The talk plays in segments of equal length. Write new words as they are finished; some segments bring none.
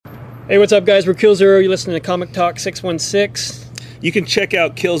Hey, what's up, guys? We're Kill Zero. You're listening to Comic Talk 616. You can check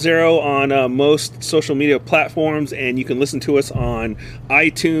out Kill Zero on most social media platforms, and you can listen to us on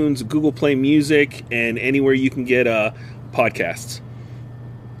iTunes, Google Play Music, and anywhere you can get podcasts.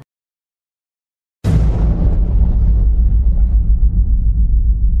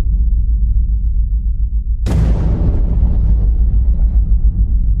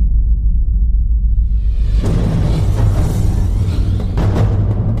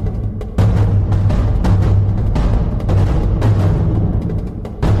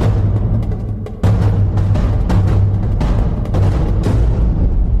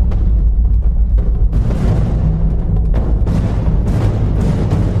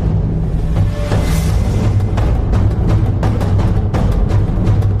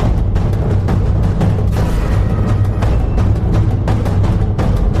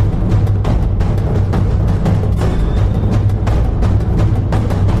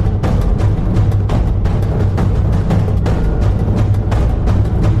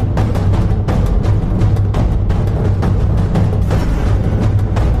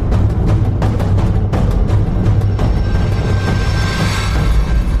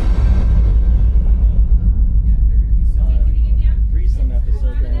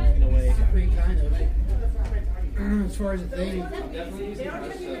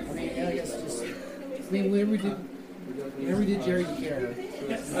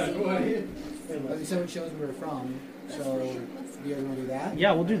 Shows where we're from, so you guys want to do that?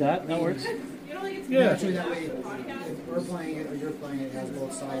 Yeah, we'll do that. That works. Yeah. Actually, that way, if we're playing it or you're playing it, it has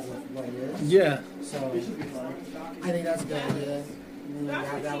both sides of what it is. Yeah. So I think that's a good idea. And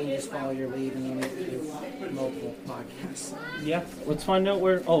then that way you just follow your lead and you make it do multiple podcasts. Yeah. Let's find out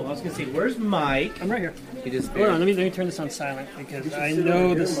where. Oh, I was gonna say, where's Mike? I'm right here. He just. Hold on. Let me turn this on silent because I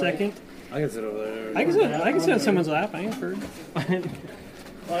know the second. I can sit over there. I can sit on someone's lap. I ain't heard.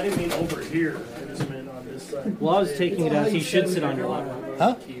 Well, I didn't mean over here. I just meant on this side. Well, I was taking it as he should sit on your lap.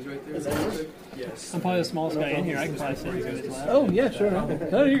 Huh? Yes. I'm probably the smallest guy in here. I can probably sit on his lap. Oh, yeah, sure.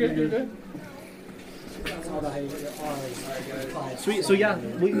 Oh, you're good, you're good. Sweet. So yeah,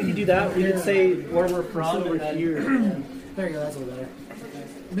 we can do that. We can say where we're from over here. There you go. That's a little better.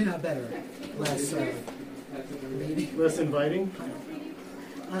 Maybe not better. Less. Less inviting?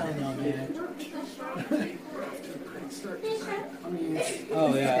 I don't know, man.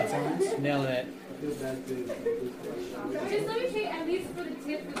 Oh, yeah. Nailing it. Just let me say, at least for the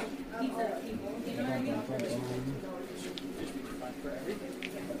tip for the pizza people. You know what I mean?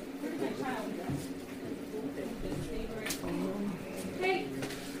 Hey.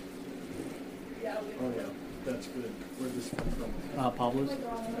 Oh, yeah. That's good. Where'd this come from? Pablo's.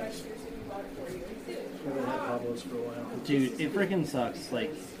 Haven't had Pablo's for a while. Dude, it freaking sucks.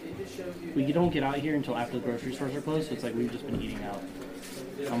 Like, we don't get out here until after the grocery stores are closed, so it's like we've just been eating out.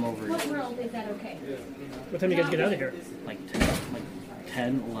 I'm over What it. world is that okay? What time do you guys get out of here? Like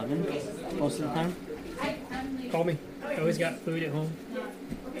 10, 11 most of the time. Call me. I always got food at home.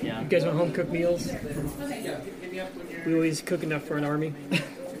 Yeah. You guys want home cooked meals? We always cook enough for an army.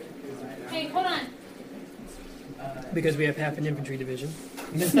 Hey, hold on. Because we have half an infantry division.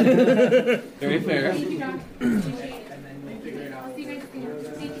 Very fair. I'll see you guys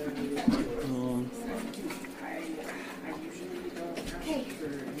soon. Hey.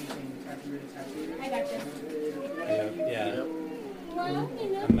 I got this. Yeah. Well, you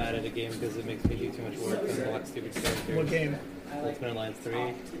know. I'm mad at a game because it makes me do too much work and block stupid characters. What game? Ultimate Alliance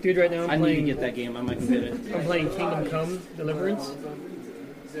 3. Dude, right now I I'm need to playing. get that game. I might go get it. I'm playing Kingdom Come Deliverance.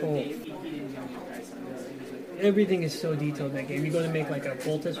 Oh. Everything is so detailed in that game. You go to make like a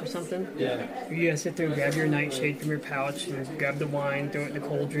poultice or something. Yeah. You gotta sit there and grab your nightshade from your pouch and grab the wine, throw it in the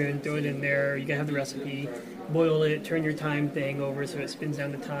cauldron, throw it in there. You gotta have the recipe, boil it, turn your time thing over so it spins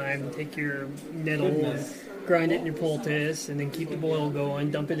down the time, take your nettle and grind it in your poultice, and then keep the boil going,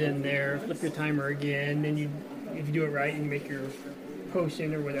 dump it in there, flip your timer again, and if you do it right, you make your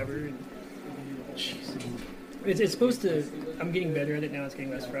potion or whatever. It's supposed to. I'm getting better at it now. It's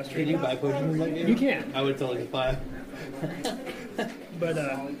getting less Can frustrating. you buy potions in that game? You can, I would totally just buy but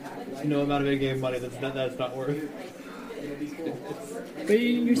no amount of in-game money that's not worth. but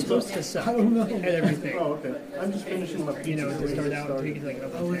you're supposed to suck at everything. Oh, okay. I'm just finishing my pizza. You know, to start out until you get like a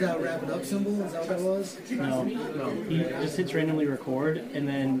Oh, was that wrap it up symbol? Is that what that was? No. He just hits randomly record and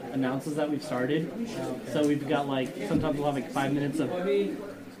then announces that we've started. So we've got like, sometimes we'll have like 5 minutes of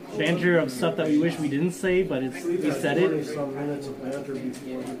banter of stuff that we wish we didn't say, but we said it. Some minutes of banter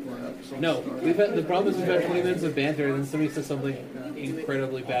before we play. No, the problem is we've had 20 minutes of banter and then somebody says something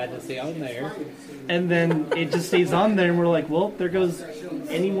incredibly bad to say on there. And then it just stays on there and we're like, well, there goes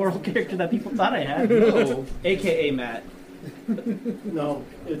any moral character that people thought I had. No. AKA Matt. No,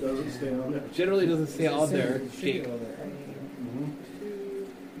 it doesn't stay on there. Generally doesn't stay on there. Jake.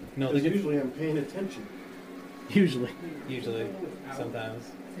 No, Because they usually I'm paying attention. Usually. usually, sometimes.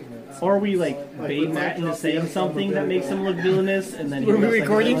 Or we like bait Matt into saying something that makes him look villainous, and then he Were we looks like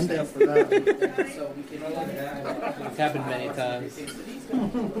recording? a Yeah, villain. for that. It's happened many times.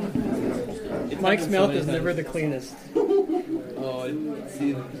 Mike's happened so mouth many is times. never the cleanest. Oh,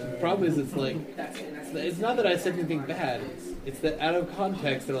 see, the problem is it's like, it's not that I said anything bad. It's that out of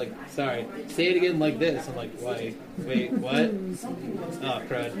context, they're like, sorry, say it again like this. I'm like, why? Wait, what? Oh,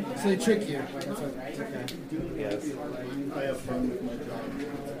 crud. So they trick you. That's what, okay. Yes. I have fun with my job.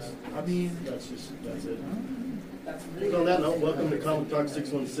 I mean, That's it. On that note, welcome to Comic Talk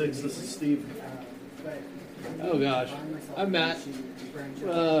 616. This is Steve. Oh, gosh. I'm Matt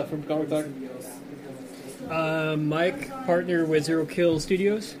from Comic Talk. Mike, partner with Zero Kill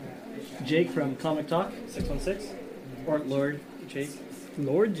Studios. Jake from Comic Talk 616, or Lord Jake.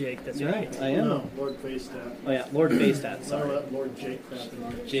 Lord Jake, that's right. I am. No, Lord Facetat. Oh yeah, Lord Baystat. I'll Sorry. let Lord Jake crap in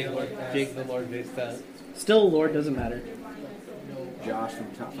here. Jake the Lord Based Still Lord doesn't matter. Josh from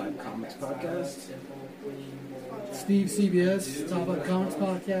Top 5 Comics Podcast. Steve CBS, Top Up Comics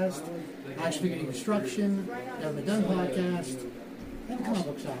Podcast, Action Figure Construction, Never Been Done Podcast, and Comic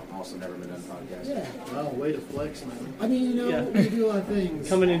Book Shop. Also Never Been Done Podcast. Yeah. Wow, way to flex, man. I mean, you know, Yeah. we do a lot of things.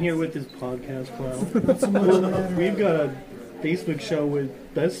 Coming in here with his podcast clown. Not so much matter. We've got a Facebook show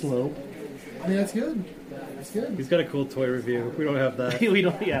with Best Slope. I mean, that's good. That's good. He's got a cool toy review. We don't have that. We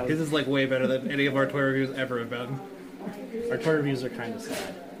don't. Yeah, His is like way better than any of our toy reviews ever have been. our toy reviews are kind of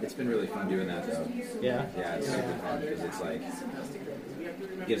sad. It's been really fun doing that though. Yeah. Yeah, it's super fun because it's like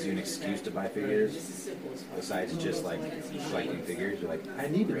gives you an excuse to buy figures besides just like collecting figures. You're like, I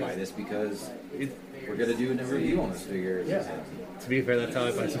need to buy this because we're gonna do a review on this figure. Yeah. To be fair, that's how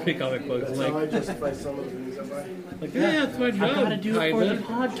I buy so many comic books. That's Like, how I justify some of the things I buy. yeah, it's my job. I gotta do it for the kinda.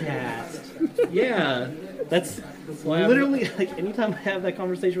 podcast. Yeah. That's why I'm- literally like anytime I have that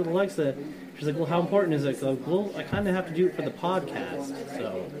conversation with Alexa, she's like, "Well, how important is it?" I go, "Well, I kind of have to do it for the podcast."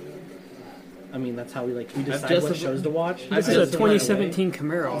 So, I mean, that's how we decide just what as- shows to watch. This is a 2017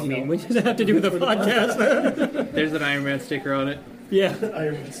 Camaro. I mean, what does that have to do with the podcast? There's an Iron Man sticker on it. Yeah.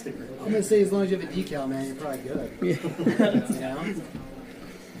 Iron Man sticker. I'm gonna say, as long as you have a decal, man, you're probably good. You know?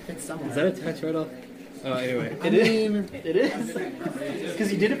 It's somewhere. Is that a tax write-off? Oh, anyway. I mean, It is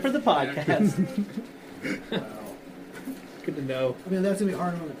because you did it for the podcast. Good to know. I mean, that's gonna be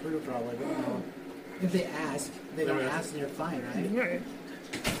hard on the crew, probably. But, you know, if they ask, they don't ask, and you're fine, right? Right.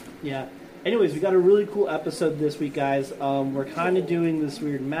 Yeah. Anyways, we got a really cool episode this week, guys. We're kind of doing this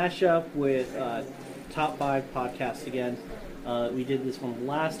weird mashup with Top 5 Podcast again. We did this one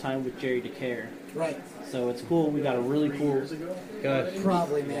last time with Jerry DeCare. Right. So it's cool. We got a really cool. Gosh,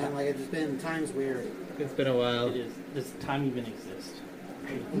 Probably, man. Like, it's been times where, it's been a while. It is. Does time even exist?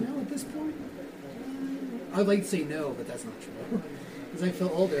 you know, at this point, I'd like to say no, but that's not true. Because I feel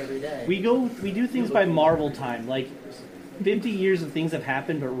older every day. We do things by Marvel time. Like 50 years of things have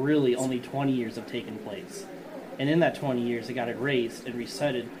happened, but really only 20 years have taken place. And in that 20 years, it got erased and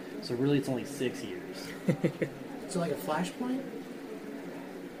resetted. So really, it's only 6 years. So, like a flashpoint?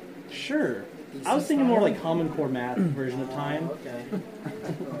 Sure. I was thinking more like Common Core math version of time. Okay.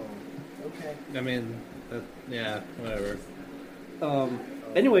 Okay. I mean, yeah, whatever.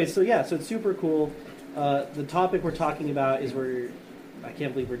 Anyway, so it's super cool. The topic we're talking about is I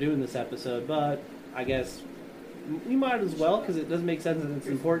can't believe we're doing this episode, but I guess we might as well because it does make sense and it's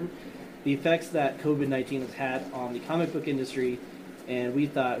important. The effects that COVID-19 has had on the comic book industry, and we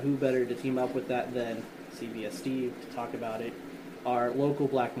thought who better to team up with that than CBS Steve to talk about it, our local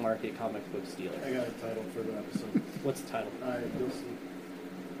black market comic book dealer. I got a title for the episode. What's the title? You'll see.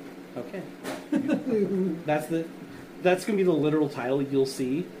 Okay. That's gonna be the literal title. You'll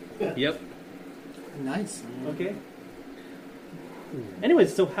see. Yep. Nice. Okay.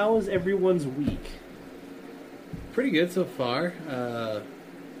 Anyways, so how was everyone's week? Pretty good so far.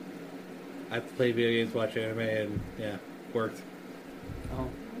 I played video games, watched anime, and yeah, worked. Oh,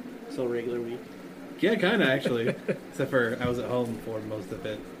 so regular week. Yeah, kind of actually. Except for I was at home for most of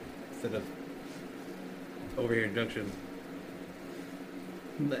it instead of over here in Junction.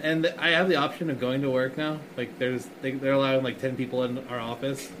 And I have the option of going to work now. Like they're allowing like 10 people in our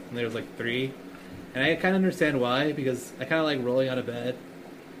office, and there's like 3. And I kind of understand why, because I kind of like rolling out of bed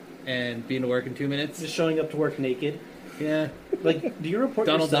and being to work in 2 minutes. Just showing up to work naked. Yeah, Like, do you report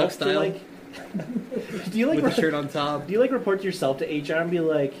Donald yourself Duck style. to like? Do you like with the shirt on top. Do you like report yourself to HR and be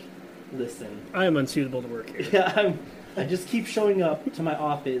like, listen, I am unsuitable to work here. yeah, I just keep showing up to my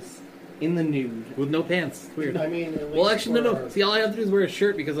office in the nude. With no pants. It's weird. I mean, at Well, least actually, no. for- See, all I have to do is wear a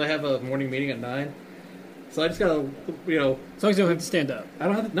shirt because I have a morning meeting at 9. So I just gotta, you know, As long as you don't have to stand up. I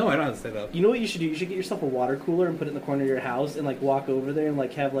don't have to. No, I don't have to stand up. You know what you should do? You should get yourself a water cooler and put it in the corner of your house and like walk over there and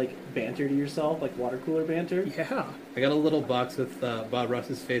like have like banter to yourself, like water cooler banter. Yeah. I got a little box with Bob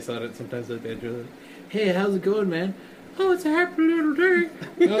Ross's face on it. Sometimes I banter. Hey, how's it going, man? Oh, it's a happy little day.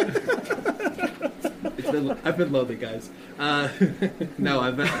 I've been lonely, guys. No,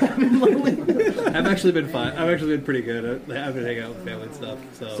 I've actually been fine. I've actually been pretty good. I've been hanging out with family and stuff.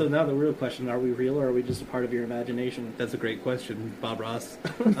 So now the real question: are we real or are we just a part of your imagination? That's a great question, Bob Ross.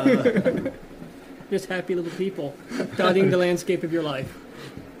 Just happy little people dotting the landscape of your life.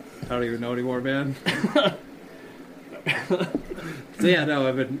 I don't even know anymore, man. So yeah, no,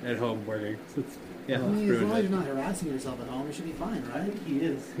 I've been at home working. So it's, yeah, I mean, as ruined long as it. you're not harassing yourself at home, you should be fine, right? He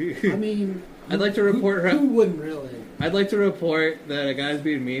is. I mean, I'd like to report who wouldn't really? I'd like to report that a guy's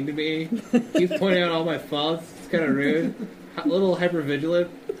being mean to me. Keeps pointing out all my faults. It's kind of rude. A little hypervigilant.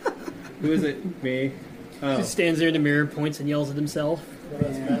 Who is it? Me. Oh. Just stands there in the mirror, points and yells at himself. Well,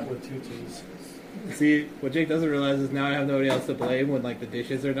 that's Matt with two T's. See, what Jake doesn't realize is now I have nobody else to blame when like the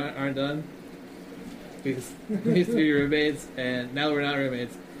dishes aren't done. Because we used to be roommates, and now we're not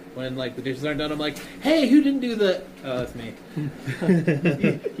roommates. When like the dishes aren't done, I'm like, "Hey, who didn't do the?" Oh, that's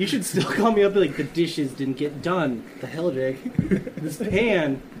me. You should still call me up and be like the dishes didn't get done. The hell, Jake? This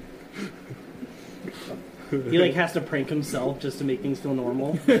pan. He like has to prank himself just to make things feel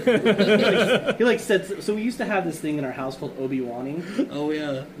normal. he like said. So we used to have this thing in our house called Obi-Waning. Oh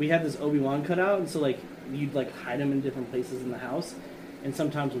yeah. We had this Obi-Wan cutout, and so like you'd like hide him in different places in the house. And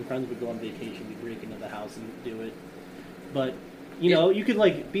sometimes when friends would go on vacation, we'd break into the house and do it. But you know, you could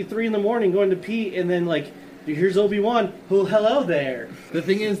like be 3 a.m. going to pee, and then like here's Obi-Wan. Oh, hello there. The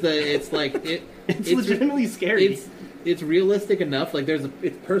thing is that it's like It's legitimately scary. It's realistic enough. Like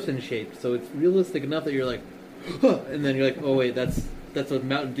it's person shaped, so it's realistic enough that you're like, huh, and then you're like, oh wait, that's a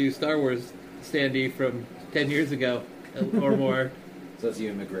Mountain Dew Star Wars standee from 10 years ago or more. So that's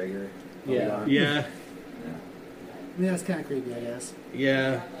Ewan McGregor. Yeah. Obi-Wan. Yeah, I mean, that's kind of creepy, I guess.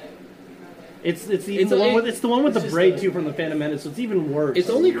 yeah. It's the one with the just braid a- too from the Phantom Menace, so it's even worse. It's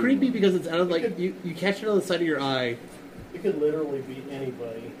only creepy because it's out of like you catch it on the side of your eye. It could literally be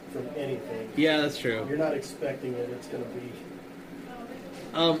anybody from anything. Yeah, that's true. You're not expecting it. It's going to be.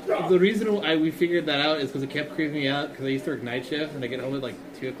 The reason why we figured that out is because it kept creeping me out because I used to work night shift and I get home at like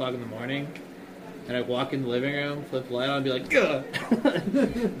 2 o'clock in the morning and I walk in the living room, flip the light on, and be like, ugh!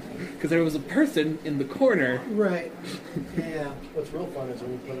 Because there was a person in the corner. Right. Yeah. What's real fun is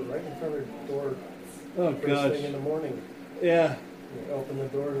when you put it right in front of the door Oh first thing in the morning. Yeah. You open the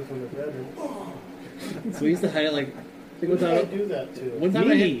door from the bedroom. So we used to hide it like. Who did I do that to? One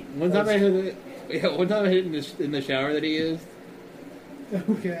time I hit it in the shower that he used.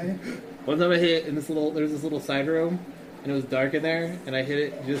 Okay. One time I hit it in there's this little side room, and it was dark in there, and I hit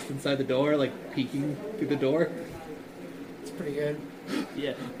it just inside the door, like peeking through the door. It's pretty good.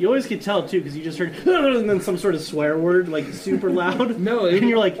 Yeah, you always could tell too because you just heard and then some sort of swear word like super loud. No, and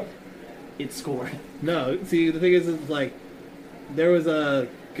you're like, it scored. No, see the thing is like there was a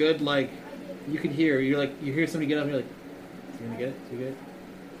good like you could hear you hear somebody get up and you're like, is he gonna get it? Is he gonna get it?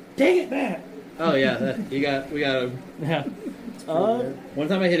 Dang it, Matt! Oh yeah, we got him. Yeah. One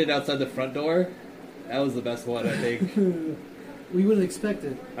time I hit it outside the front door. That was the best one, I think. We wouldn't expect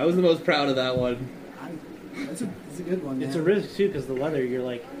it. I was the most proud of that one. That's a good one, man. It's a risk too because the weather. You're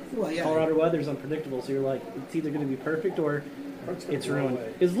like, Well, yeah. Colorado weather's unpredictable, so you're like, it's either going to be perfect or It's gonna it's blow ruined.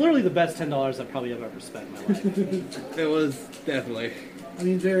 away. It's literally the best $10 I probably have ever spent in my life. It was definitely. I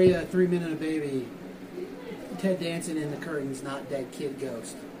mean, very 3 Minute a Baby. Ted Danson in the curtains, not dead kid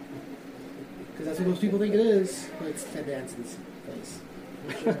ghost. Because that's what most people think it is, but it's Ted Danson's face.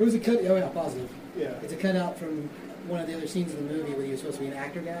 It was a cut. Oh yeah, positive. Yeah. It's a cutout from one of the other scenes in the movie where he was supposed to be an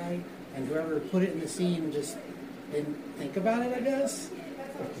actor guy, and whoever put it in the scene just didn't think about it, I guess.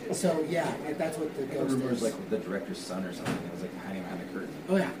 So yeah, that's what the The ghost rumors is. like the director's son or something. It was like hiding behind the curtain.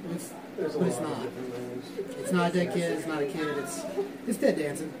 Oh yeah, There's a but lot it's of not. different rumors. It's not a dead kid. It's not a kid. It's Ted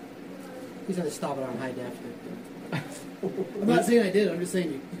Danson. He's gonna stop it on high def. I'm not saying I did. I'm just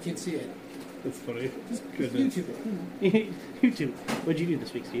saying you can't see it. That's funny. Just Goodness. YouTube it. You too. What'd you do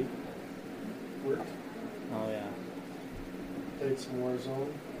this week, Steve? Worked. Oh yeah. Played some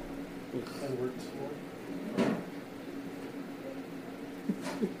Warzone. And worked some more.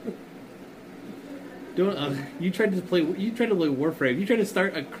 Don't you tried to play Warframe. You tried to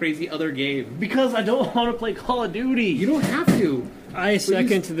start a crazy other game. Because I don't want to play Call of Duty. You don't have to. I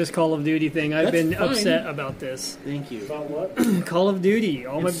second to this Call of Duty thing. I've That's been fine. upset about this. Thank you. About what? Call of Duty.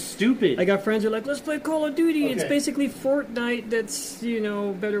 All It's stupid. I got friends who are like, let's play Call of Duty. It's Okay. basically Fortnite that's,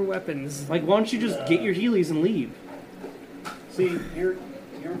 better weapons. Like, why don't you just get your Heelys and leave? See, you're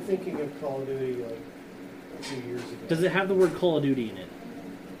thinking of Call of Duty like 2 years ago. Does it have the word Call of Duty in it?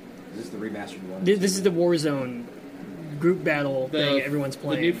 Is this the remastered one? This is the Warzone group battle thing everyone's The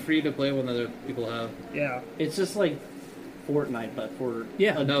playing. new free-to-play one that other people have. Yeah. It's just like Fortnite, but for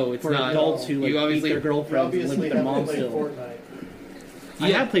No, it's for not. adults who You like beat obviously- their You girlfriends and live obviously with their mom haven't played still. Fortnite. I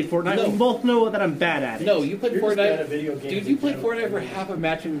have played Fortnite. No. We both know that I'm bad at it. No, you played You're just bad Fortnite. at video games Dude, you in played general. Fortnite for half a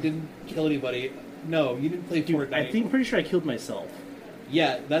match and didn't kill anybody. No, you didn't play Dude, Fortnite. I think pretty sure I killed myself.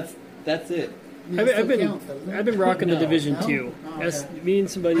 Yeah, that's it. I've been rocking the No. Division No? 2. Oh, That's okay. me and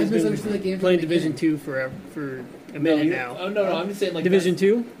somebody's I misunderstood the game been from playing the Division beginning. 2 for a No, minute you- now. Oh no, I'm just saying like Division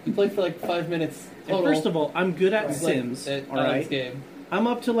 2? You played for like 5 minutes. And Total. first of all, I'm good at Like, Sims. at All right, this game. I'm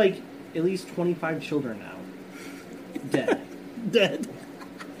up to like at least 25 children now. Dead. Dead.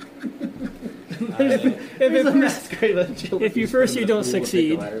 There's a mass grave of children. If you first you don't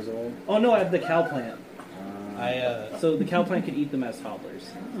succeed. Oh no, I have the cow plant. So the cow plant can eat them as toddlers.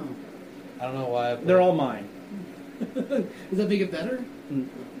 I don't know why. They're all mine. Does that make it better?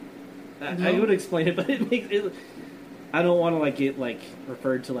 I would explain it, but it makes it. I don't want to like get like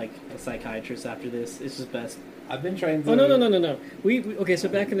referred to like a psychiatrist after this. It's just best. I've been trying to. Oh no! We okay. So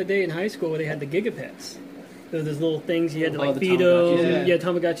back in the day in high school, they had the Gigapets. Those little things you had to Oh, like the feed Tamagotchis. them. Yeah,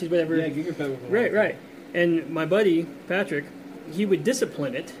 Tamagotchis, whatever. Yeah, Gigapet was one. Right. And my buddy Patrick, he would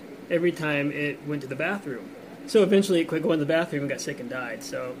discipline it every time it went to the bathroom. So eventually, it quit going to the bathroom and got sick and died.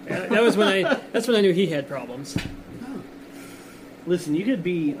 So that was when that's when I knew he had problems. Listen, you could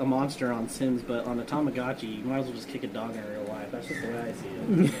be a monster on Sims, but on a Tamagotchi, you might as well just kick a dog in real life. That's just the way I see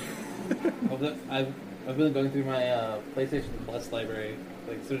it. I've been going through my PlayStation Plus library,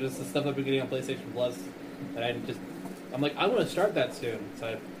 like so just the stuff I've been getting on PlayStation Plus, and I'm like I want to start that soon, so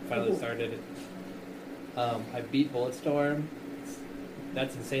I finally started it. I beat Bulletstorm.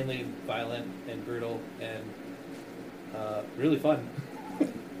 That's insanely violent and brutal and really fun.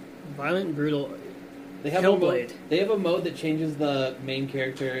 Violent and brutal. They have Hellblade. They have a mode that changes the main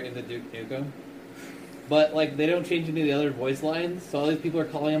character into Duke Nukem, but like they don't change any of the other voice lines. So all these people are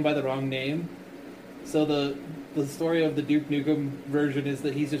calling him by the wrong name. So the story of the Duke Nukem version is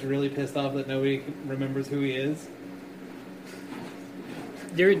that he's just really pissed off that nobody remembers who he is.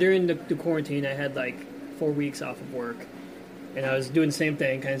 During the quarantine, I had like 4 weeks off of work, and I was doing the same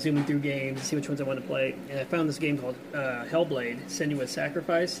thing, kind of zooming through games to see which ones I wanted to play. And I found this game called Hellblade: Senua's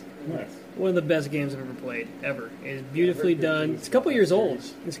Sacrifice. Nice. One of the best games I've ever played, ever. It's beautifully done. It's a couple years old.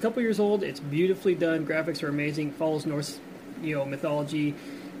 It's beautifully done. Graphics are amazing. Follows Norse, mythology,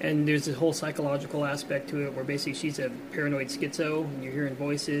 and there's this whole psychological aspect to it, where basically she's a paranoid schizo, and you're hearing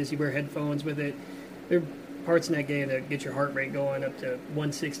voices. You wear headphones with it. There are parts in that game that get your heart rate going up to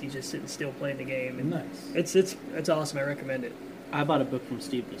 160 just sitting still playing the game. And Nice. It's awesome. I recommend it. I bought a book from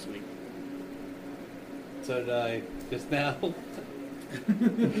Steve this week. So did I just now.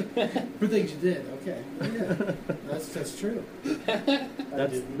 For things you did, okay. Yeah. That's true.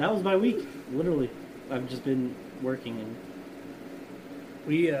 That was my week. Literally, I've just been working and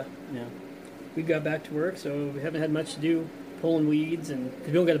We yeah. we got back to work, so we haven't had much to do pulling weeds, and cause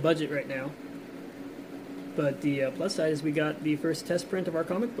we don't got a budget right now. But the plus side is we got the first test print of our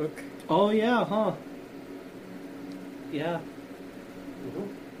comic book. Oh yeah, huh? Yeah.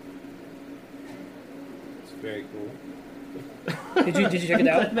 It's very cool. Did you check it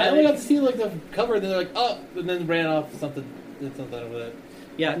out? I only got to see like the cover, and they're like, oh, and then ran off something, did something with it.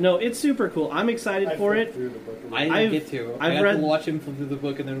 Yeah, no, it's super cool. I'm excited for it. I didn't I've- get to. I've I had read- to watch him flip through the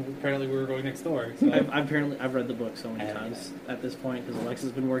book, and then apparently we were going next door. So. I've read the book so many times at this point because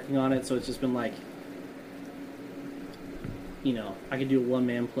Alexa's been working on it, so it's just been like, I could do a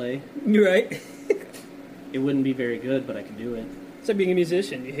one-man play. You're right. It wouldn't be very good, but I could do it. It's like being a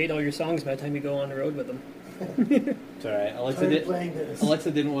musician. You hate all your songs by the time you go on the road with them. It's alright.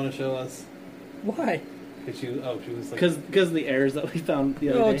 Alexa didn't want to show us. Why? Because she was like... Because of the errors that we found the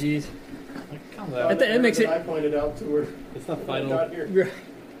other Oh, day. jeez. Calm At down. the end makes it. I pointed out to her. It's not when I final. got here. Right.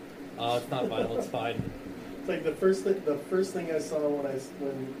 Oh, it's not final. It's fine. It's like the first thing I saw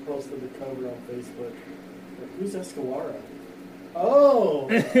when you posted the cover on Facebook. Like, who's Escawara? Oh.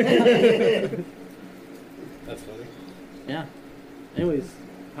 That's funny. Yeah. Anyways,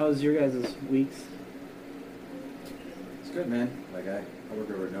 how was your guys' weeks? It's good, man. Like I work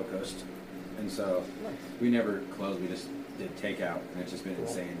over at No Coast, and so we never closed. We just did takeout, and it's just been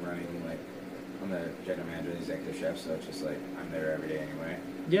insane running. Like I'm the general manager and the executive chef, so it's just like I'm there every day anyway.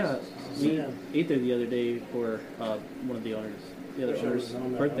 Yeah, we ate there the other day for one of the other owner's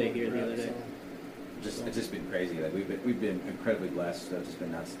birthday here the other day. It's just been crazy. Like we've been incredibly blessed. So it's just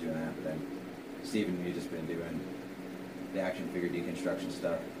been nuts doing that. But then Steve and me just been doing the action figure deconstruction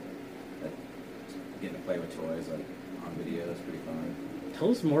stuff. Like getting to play with toys like on video. It's pretty fun. Tell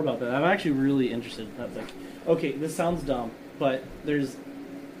us more about that. I'm actually really interested. That's like, okay, this sounds dumb, but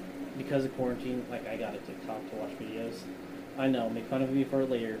because of quarantine, like I got a TikTok to watch videos. I know, make fun of me for it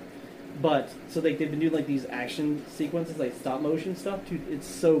later. But so like they've been doing like these action sequences, like stop motion stuff. Dude, it's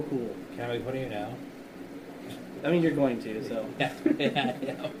so cool. Can I make fun of you now? I mean, you're going to, so Yeah,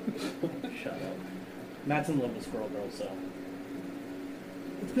 yeah. shut up. Matt's in love with Squirrel Girl, so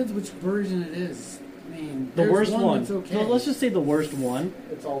It depends which version it is. I mean, the there's worst one. that's okay. No, let's just say the worst one.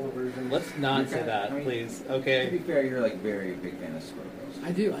 It's all the versions. Let's not say that, I mean, please. To be Okay. fair, you're like very big fan of Squirrel Girls.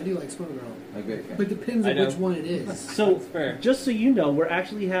 I do like Squirrel Girl. Like big fan. But it depends I on know. which one it is. So That's fair. just so you know,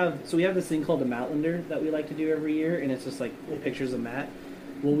 we have this thing called the Matlander that we like to do every year, and it's just like pictures of Matt.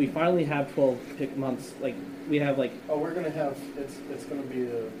 Well, we finally have 12 months. Like we have like Oh, we're gonna have it's gonna be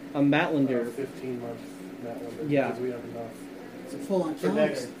a Matlander 15-month Matlander. Yeah. Because we have enough It's a full-on for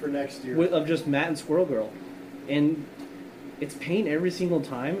calendar. next year. of just Matt and Squirrel Girl, and it's pain every single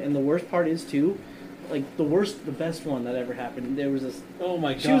time. And the worst part is too, like the best one that ever happened. There was this. Oh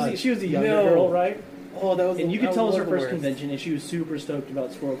my She was a younger No. girl, right? Oh, that was. And you could that tell it was her the first worst. convention, and she was super stoked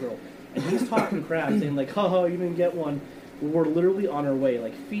about Squirrel Girl. And he's talking crap, saying like, "Haha, you didn't get one." We're literally on our way,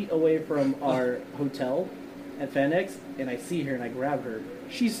 like feet away from our hotel at FanX, and I see her and I grab her.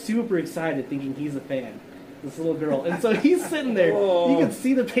 She's super excited, thinking he's a fan. This little girl, and so he's sitting there. You can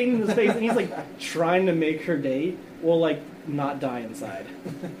see the pain in his face, and he's like trying to make her day, while like not die inside.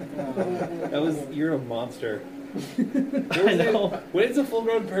 You're a monster. I know. When it's a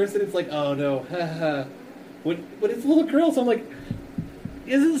full-grown person, it's like, oh no, haha. When it's a little girl, so I'm like,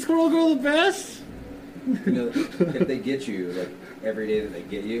 isn't Squirrel Girl the best? You know, if they get you, like every day that they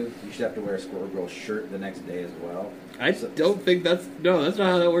get you, you should have to wear a Squirrel Girl shirt the next day as well. I don't think that's not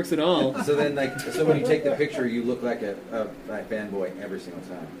how that works at all. So then, so when you take the picture, you look like a fanboy every single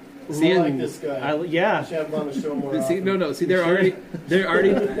time. See, I like this guy. Yeah. We should have him on the show more See, often. no. See, they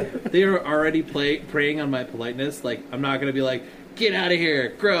are already preying on my politeness. Like, I'm not gonna be like, get out of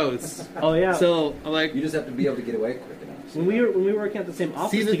here, gross. Oh yeah. So I'm like, You just have to be able to get away quick enough. when we were working at the same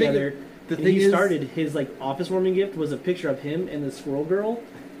office the thing- together, the and thing he is- started his like office warming gift was a picture of him and the Squirrel Girl,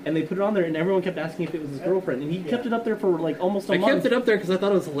 and they put it on there, and everyone kept asking if it was his girlfriend, and he kept it up there for like almost a I month. kept it up there because I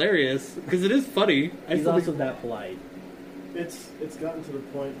thought it was hilarious. Because it is funny. He's also that polite. It's gotten to the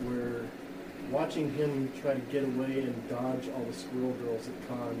point where watching him try to get away and dodge all the Squirrel Girls at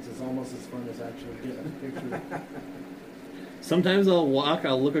cons is almost as fun as actually getting a picture. Sometimes I'll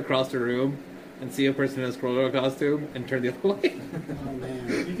look across the room, and see a person in a Squirrel Girl costume, and turn the other way. Oh man.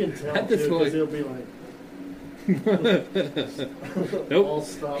 You can tell At this too, point. because he'll be like, Nope. all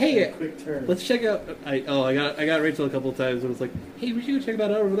stop Hey, and quick turn. Let's check out. I got Rachel a couple of times. And was like, hey, we should go check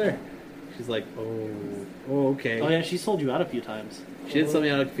that out over there. She's like, oh, okay. Oh yeah, she sold you out a few times. She did sell me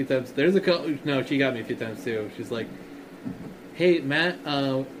out a few times. There's a couple. No, she got me a few times too. She's like, hey, Matt,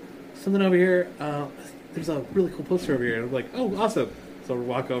 something over here. There's a really cool poster over here. And I'm like, oh, awesome. So we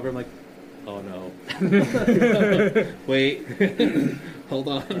walk over. I'm like, oh no. Wait. Hold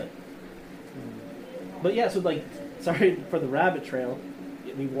on. But yeah, so like, sorry for the rabbit trail.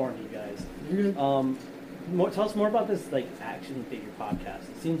 We warned you guys. You're good. Tell us more about this like action figure podcast.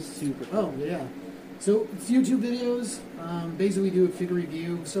 It seems super cool. Oh yeah. So it's YouTube videos. Basically, we do a figure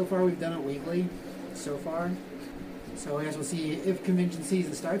review. So far, we've done it weekly. So far. So I guess we'll see if convention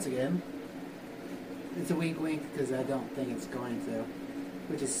season starts again. It's a wink, wink, because I don't think it's going to,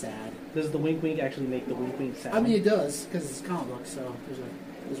 which is sad. Does the wink wink actually make the wink wink sound? I mean, it does because it's a comic book, so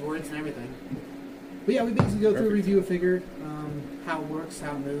there's words and everything. But yeah, we basically go through a review of figure, how it works,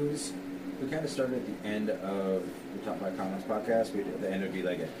 how it moves. We kind of started at the end of the Top 5 Comics podcast. The end would be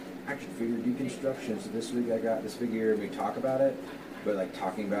like an action figure deconstruction. So this week I got this figure, and we talk about it. But like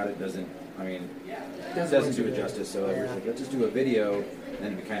talking about it doesn't do it justice. So I was like, let's just do a video. And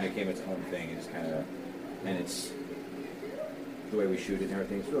then it kind of became its own thing. It just kind of, and it's the way we shoot it and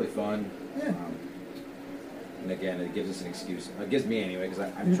everything. It's really fun. Yeah. And again, it gives us an excuse. It gives me anyway, because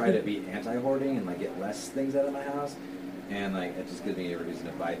I'm trying to be anti-hoarding and like get less things out of my house. And like it just gives me a reason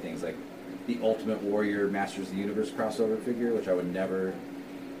to buy things like the Ultimate Warrior Masters of the Universe crossover figure, which I would never.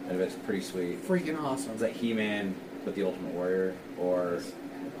 And it's pretty sweet. Freaking awesome. It's like He-Man, but the Ultimate Warrior. Or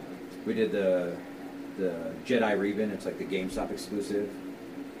we did the Jedi Revan. It's like the GameStop exclusive.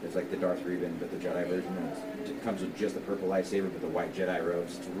 It's like the Darth Revan, but the Jedi version. And it comes with just the purple lightsaber, but the white Jedi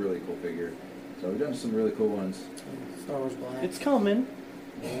robes. It's a really cool figure. So we've done some really cool ones. Star Wars Black. It's coming.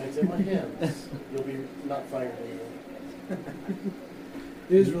 When it's in my hands, you'll be not fired anymore.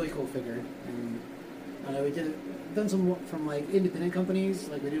 It is a really cool figure. And I know we done some from like independent companies.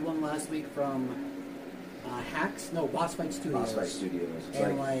 Like we did one last week from Boss Fight Studios. Boss Fight Studios. It's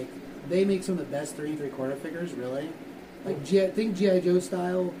And like they make some of the best 3 3/4 figures, really. like think GI Joe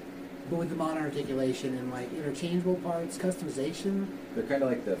style, but with the modern articulation and like interchangeable parts, customization. They're kind of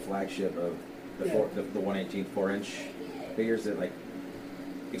like the flagship of the Yeah. the 1/18 4-inch figures that, like,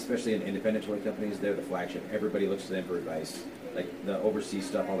 especially in independent toy companies, they're the flagship. Everybody looks to them for advice. Like the overseas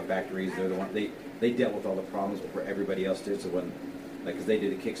stuff, all the factories, they're the one they dealt with all the problems before everybody else did. So when, like, because they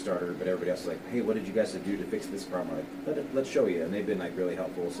did a Kickstarter, but everybody else was like, hey, what did you guys do to fix this problem? We're like, let's show you, and they've been like really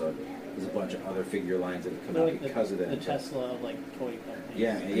helpful. So there's a bunch of other figure lines that have come They're out like because of the them. Tesla of like toy companies.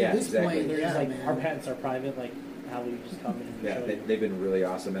 Yeah, At yeah, this exactly. point, They're just Yeah, like man. our patents are private, like how we just come in and Yeah, show you. they've been really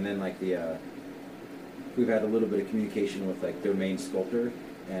awesome. And then like we've had a little bit of communication with like their main sculptor,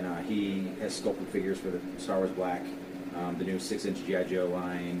 and he has sculpted figures for the Star Wars Black, the new 6-inch GI Joe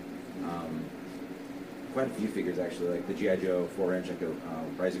line, quite a few figures actually, like the GI Joe 4-inch, like the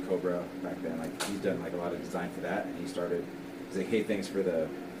Rise of Cobra back then. Like he's done like a lot of design for that, and he's like, hey, thanks for the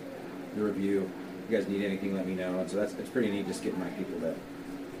review. If you guys need anything, let me know. And so it's pretty neat just getting my people that,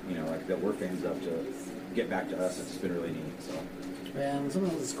 you know, like that we're fans of to get back to us. It's just been really neat. So. And something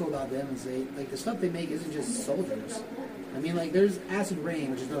else that's cool about them is the stuff they make isn't just soldiers. I mean, like, there's Acid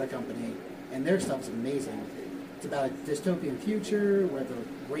Rain, which is another company, and their stuff's amazing. It's about a dystopian future where the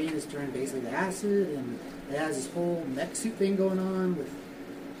rain is turned basically to acid, and it has this whole mech suit thing going on with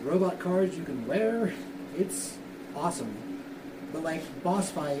robot cars you can wear. It's awesome. But, like,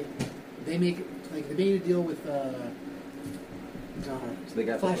 Boss Fight, they made a deal with So they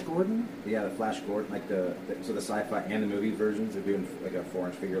got Flash Gordon. Yeah, the Flash Gordon, like so the sci-fi and the movie versions. They're doing like a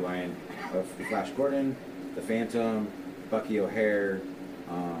 4-inch figure line of the Flash Gordon, the Phantom, Bucky O'Hare,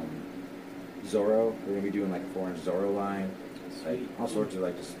 Zorro. They're gonna be doing like a 4-inch Zorro line, like all sorts of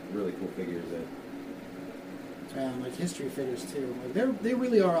like just really cool figures that. Like history figures too. Like they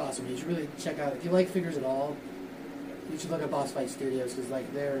really are awesome. You should really check out, if you like figures at all, you should look at Boss Fight Studios, because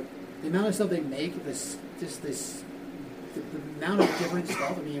like the amount of stuff they make, the amount of different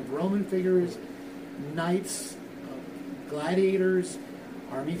stuff. I mean, you have Roman figures, knights, gladiators,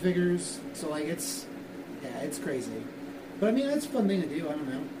 army figures. So like it's crazy. But I mean, that's a fun thing to do. I don't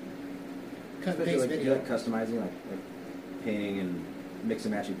know. Cut and Especially paste like, video. you like customizing, like painting and mix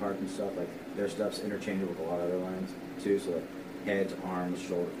and matching parts and stuff. Like their stuff's interchangeable with a lot of other lines too. So like heads, arms,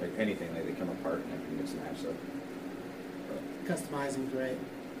 shoulders, like anything, like they come apart and you can mix and match stuff. Customizing, great.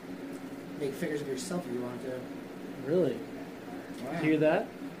 Make figures of yourself if you want to. Really? Wow. Hear that?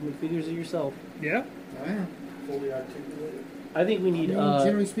 Make figures of yourself. Yeah. Oh, yeah. Fully articulated. I think we need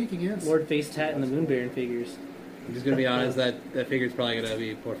Generally speaking, yes. Lord Face Tat and the Moon Baron figures. I'm just gonna be honest, that figure's probably gonna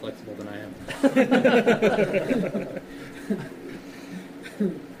be more flexible than I am.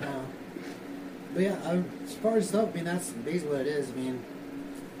 But yeah, as far as stuff, I mean, that's basically what it is. I mean,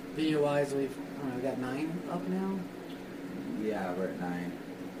 video-wise, we got 9 up now. Yeah, we're at 9.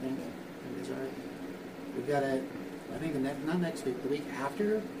 I think that's right. We've got I think not next week, the week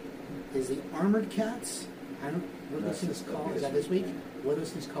after is the Armored Cats. I don't. What are those things called? Is that this week? What are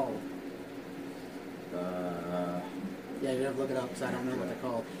those things called? Yeah, you have to look it up because I don't know what they're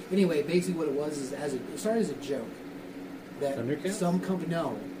called. Anyway, basically what it was is it started as a joke that Thundercats? some company,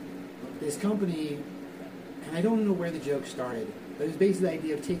 this company, and I don't know where the joke started, but it was basically the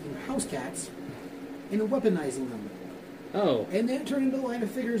idea of taking house cats and weaponizing them. Oh, And then it turned into a line of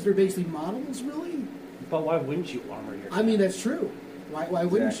figures. They're basically models, really. But why wouldn't you armor your cat? I mean, that's true. Why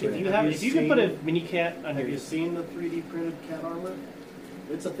wouldn't Exactly. you? If you could put a mini cat on Have your you seen the 3D printed cat armor?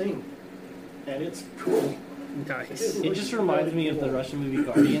 It's a thing. And it's cool. Nice. It just reminds me of the Russian movie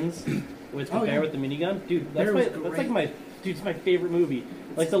Guardians, with the Oh, bear yeah. with the minigun. Dude, Bear was that's great. like it's my favorite movie.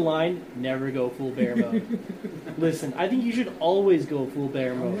 Like the line, never go full bear mode. Listen, I think you should always go full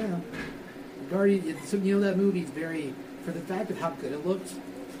bear Oh, mode. yeah. Guardian. So that movie's very, for the fact of how good it looked.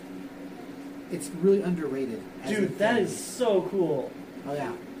 It's really underrated. as a Dude, that thing. is so cool. Oh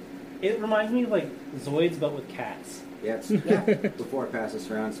yeah. It reminds me of like Zoids, but with cats. Yeah, before I pass this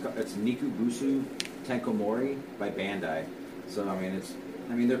around, it's Nikubusu Tenkomori by Bandai. So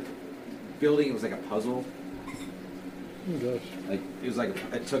they're building it was like a puzzle. Oh gosh. Like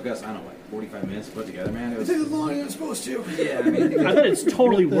it took us, I don't know, like 45 minutes to put together, man. It was as long as it's supposed to. yeah, I mean, I bet it's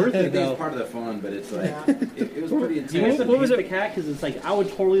totally worth I it think though. it's part of the fun, but it's like Yeah. it was pretty Do you want intense. to paint the cat? Because it's like I would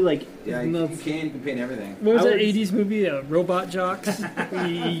totally like. Yeah, you can paint everything. What was I that would- 80s movie? Robot Jocks?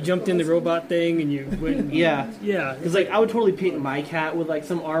 you jumped in the robot thing and you went. Yeah, Yeah. because like I would totally paint my cat with like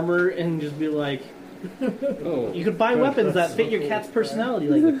some armor and just be like, Oh. you could buy weapons that fit your cat's personality.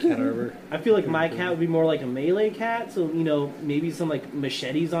 Like Cat armor. I feel like my cat would be more like a melee cat, so maybe some like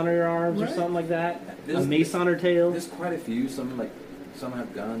machetes on her arms or Right. something like that. A There's- mace on her tail. There's quite a few. Some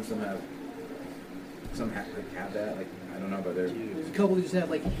have guns, some have some have that. Like I don't know, but they're There's a couple that just have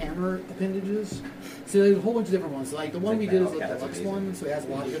like hammer appendages. So there's a whole bunch of different ones. Like the one we did is like the deluxe one, so it has a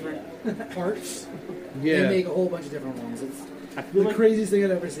lot of different parts. They make a whole bunch of different ones. It's I feel the like craziest thing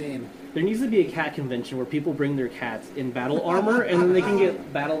I've ever seen. there needs to be a cat convention where people bring their cats in battle armor, and then they can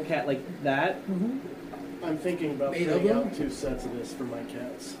get battle cat like that. I'm thinking about Made of putting them? out 2 sets of this for my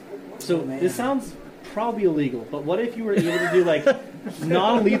cats. So Oh, man. this sounds probably illegal, but what if you were able to do like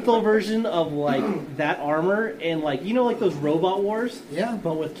non-lethal version of like that armor and like like those robot wars, Yeah.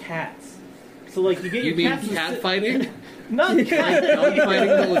 but with cats. So like you get You your mean cats to cat sit- fighting? not cat Dog fighting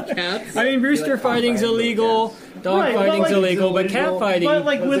but with cats? I mean, rooster fighting's illegal, dog Right, but fighting's like- illegal, but cat fighting. but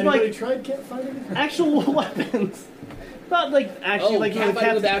like Has with anybody like tried cat fighting? actual weapons, not like actually Oh, like cat with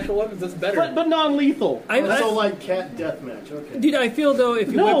fighting with cats, actual weapons, that's better. but non-lethal. So like cat deathmatch. Okay. Dude, I feel though if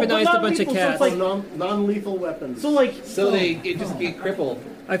you No, but weaponized a not bunch of lethal, so cats, it's So non-lethal weapons. So like so it just get crippled.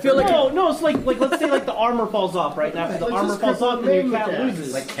 I feel like no, it's like let's say like the armor falls off right now. The Let's armor just falls cripple off, and your name the cat cat.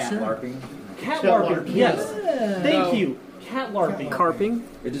 loses. like cat larping. Cat Cat larping. larping. Yes. Yeah. Thank you. Cat larping. carping.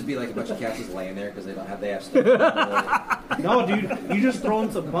 It'd just be like a bunch of cats just laying there because they have stuff. No, dude, you just throw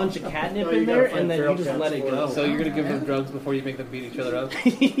in a bunch of catnip No, you in gotta there, find and then feral you just cats let it for it. go. So you're gonna give them drugs before you make them beat each other up?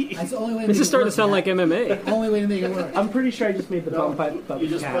 That's the only way. This to is starting to work, sound Matt. like MMA. Only way to make it work. I'm pretty sure I just made the No, bum fight about you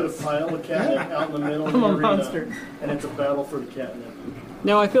just put a cats. pile of catnip out in the middle of I'm the a arena, monster. and it's a battle for the catnip.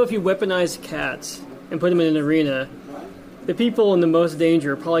 Now, I feel if you weaponize cats and put them in an arena, the people in the most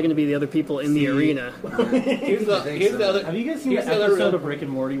danger are probably going to be the other people in the arena. Here's the other. Have you guys seen Here's the the other episode real- of Rick and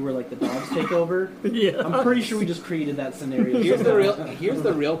Morty where like the dogs take over? Yeah. I'm pretty sure we just created that scenario. Here's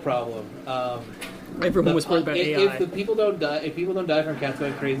the real problem. Everyone was worried about if AI. the people don't die from cats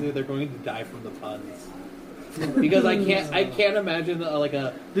going crazy, they're going to die from the puns. Because I can't imagine like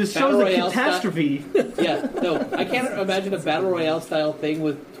a This battle shows a royale catastrophe. I can't imagine a battle royale style thing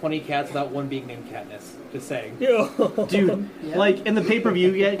with 20 cats without one being named Katniss. Just saying. Dude, Yeah. like in the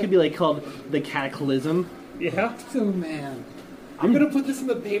pay-per-view, it could be like called the Cataclysm. Yeah. Oh man. I'm gonna put this in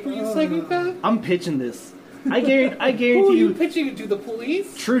the paper, you psychopath. I'm pitching this. I Who guarantee are you you, pitching it to? The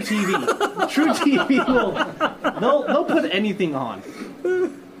police? True TV. True TV will. They'll put anything on.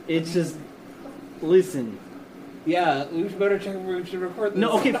 It's just listen. Yeah, we should better check if we should record this.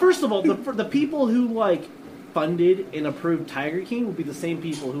 No, okay. First of all, the people who like funded and approved Tiger King will be the same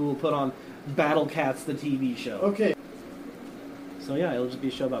people who will put on Battle Cats, the TV show. Okay. So yeah, it'll just be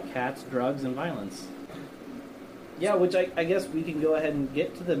a show about cats, drugs, and violence. Yeah, which I guess we can go ahead and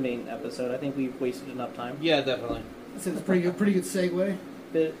get to the main episode. I think we've wasted enough time. Yeah, definitely. That's a pretty good segue.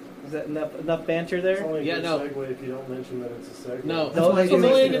 Is that enough banter It's there? only a Yeah, good no. segue if you don't mention that it's a segue. No, That's why I it's do only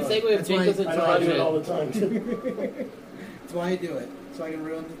a it. good segue if That's Jake why- doesn't I know I charge do it all it. the time too. That's why I do it, so I can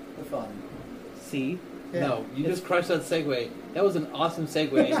ruin the fun. See? Yeah. No, you just crushed that segue. That was an awesome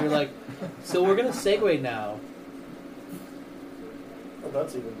segue. And you're like, so we're gonna segue now. Oh,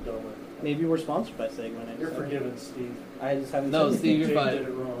 that's even dumber. Maybe we're sponsored by Segment. You're forgiven, Steve. I just haven't. No, said Steve, anything. you're Jake fine. did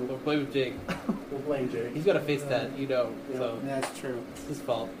it wrong. We'll play with Jake. We'll blame Jake. He's got a face tat, you know. So That's true. it's his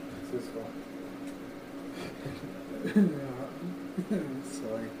fault. It's his fault.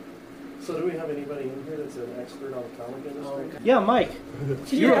 Sorry. So do we have anybody in here that's an expert on the comic industry? Yeah, Mike.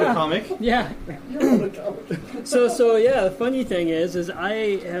 You wrote a comic. Yeah. You're on the comic. So yeah, the funny thing is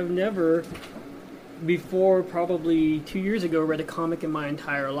I have never before probably 2 years ago read a comic in my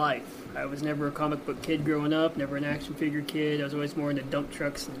entire life. I was never a comic book kid growing up, never an action figure kid. I was always more into dump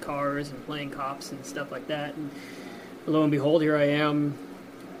trucks and cars and playing cops and stuff like that. And lo and behold, here I am,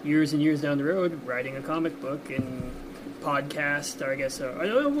 years and years down the road, writing a comic book and podcast, or I guess, I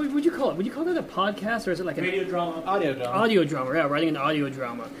don't know, what would you call it? Would you call that a podcast, or is it like an Radio drama. Audio drama. audio drama? Yeah, writing an audio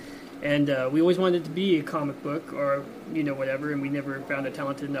drama. And we always wanted it to be a comic book or, whatever, and we never found a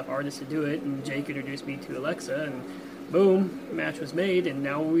talented enough artist to do it. And Jake introduced me to Alexa, and boom, match was made, and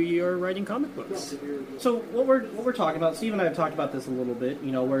now we are writing comic books. So what we're talking about, Steve and I have talked about this a little bit.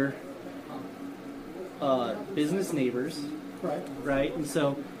 We're business neighbors, right? And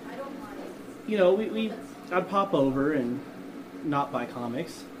so, I'd pop over and not buy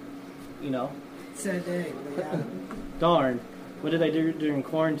comics, Sad day. But yeah. Darn, what did I do during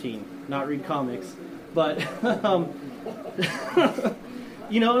quarantine? Not read comics, but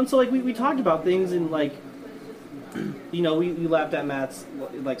and so like we talked about things and like. We laughed at Matt's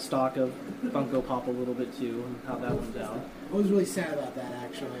like stock of Funko Pop a little bit too, and how that went down. I was really sad about that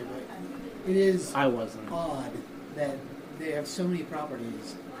actually, but it is I wasn't. odd that they have so many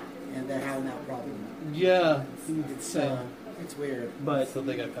properties and they're having that problem. Yeah. It's weird. But So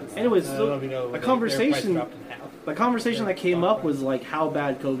they got cut. anyways, I don't so know if you know, a their conversation- price dropped in half. the conversation that came up was like how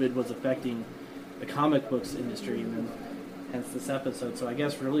bad COVID was affecting the comic books industry, and then hence this episode. So I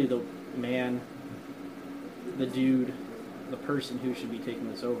guess really the man the person who should be taking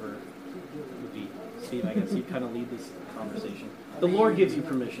this over would be Steve. I guess you kind of lead this conversation. The Lord gives you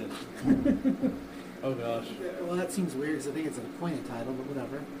permission. Oh gosh. Well, that seems weird because I think it's an appointed title, but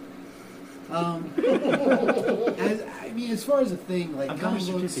whatever. As far as a thing, like I've got a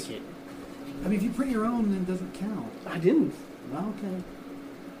comic books, certificate. I mean, if you print your own, then it doesn't count. I didn't. Well, okay.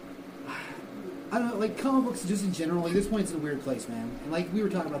 I don't know, like comic books just in general, like this point it's in a weird place, man. And like we were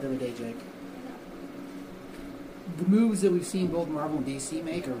talking about the other day, Jake. The moves that we've seen both Marvel and DC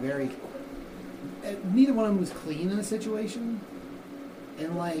make are very... neither one of them was clean in a situation.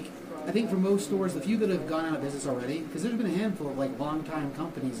 And like, I think for most stores, the few that have gone out of business already, because there's been a handful of like long-time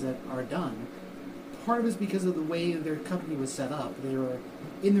companies that are done. Part of it is because of the way their company was set up. They were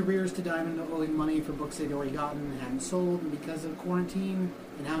in the rears to Diamond, owing money for books they'd already gotten and hadn't sold, and because of quarantine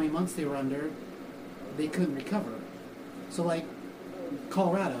and how many months they were under, they couldn't recover. So like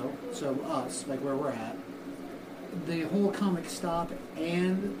Colorado, so us, like where we're at, the whole comic stop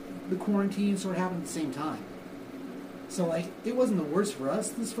and the quarantine sort of happened at the same time. So like it wasn't the worst for us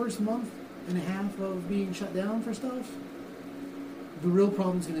this first month and a half of being shut down for stuff. The real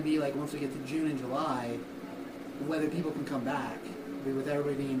problem is going to be like once we get to June and July, whether people can come back. With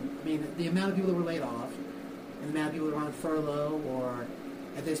everybody being, I mean, the amount of people that were laid off, and the amount of people that are on furlough or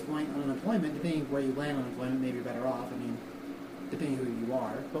at this point on unemployment, depending where you land on unemployment, maybe you're better off. I mean, depending who you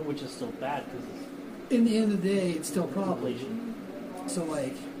are. But which is still bad because in the end of the day, it's still problem. inflation. So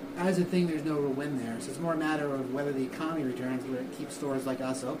like, as a thing, there's no real win there. So it's more a matter of whether the economy returns, whether it keeps stores like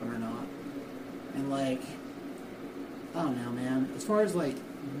us open or not. And like, I don't know, man. As far as like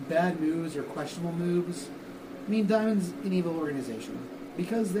bad moves or questionable moves, I mean, Diamond's an evil organization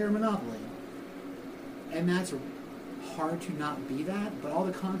because they're a monopoly. And that's hard to not be that, but all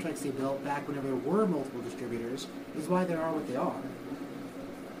the contracts they built back whenever there were multiple distributors is why they are what they are.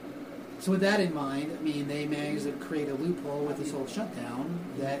 So with that in mind, I mean, they managed to create a loophole with this whole shutdown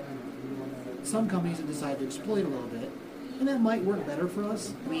that some companies have decided to exploit a little bit, and that might work better for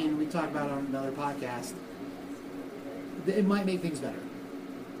us. I mean, we talked about it on another podcast. It might make things better.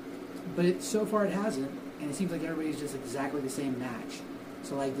 But so far it hasn't, and it seems like everybody's just exactly the same match.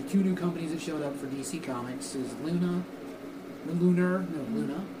 So like the two new companies that showed up for DC Comics is Luna, and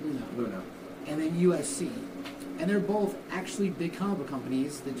then USC. And they're both actually big comic book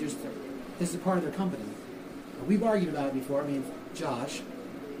companies that just, this is part of their company. We've argued about it before, I mean, Josh,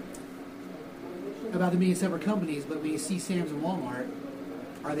 about them being separate companies, but when you see Sam's and Walmart,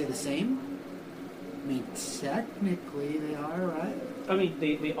 are they the same? I mean, technically they are, right? I mean,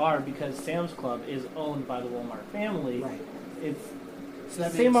 they are because Sam's Club is owned by the Walmart family. Right. It's So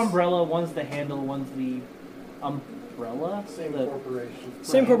that same makes- umbrella. One's the handle. One's the umbrella. Same The- corporation.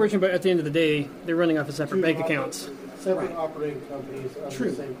 Same corporation, but at the end of the day, they're running off of separate bank accounts. Separate Right. operating companies under True.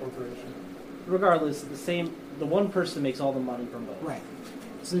 the same corporation. Regardless, the one person makes all the money from both. Right.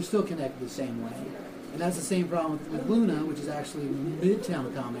 So they're still connected the same way. And that's the same problem with Luna, which is actually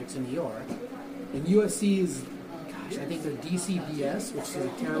Midtown Comics in New York. And USC is, gosh, I think they're DCBS, which is a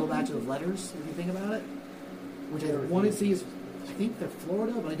terrible batch of letters, if you think about it. Which I want to see is, I think they're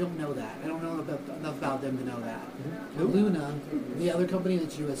Florida, but I don't know that. I don't know enough about them to know that. But Luna, the other company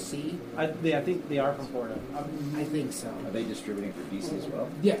that's USC, I think they are from Florida. I think so. Are they distributing for DC as well?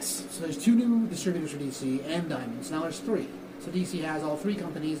 Yes. So there's two new distributors for DC and Diamonds. Now there's three. So DC has all three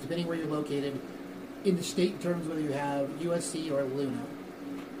companies, depending where you're located, in the state terms, whether you have USC or Luna.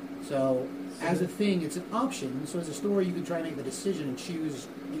 So as a thing, it's an option. So as a store, you can try and make the decision and choose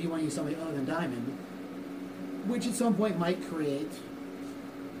if you want to use something other than Diamond, which at some point might create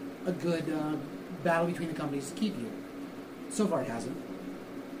a good battle between the companies to keep you. So far, it hasn't.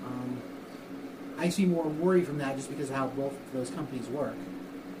 I see more worry from that just because of how both of those companies work.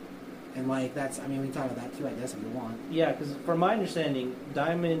 And like that's, I mean, we can talk about that too, I guess, if you want. Yeah, because from my understanding,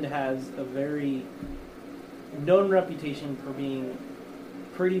 Diamond has a very known reputation for being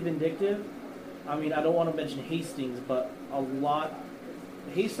pretty vindictive. I mean, I don't want to mention Hastings, but a lot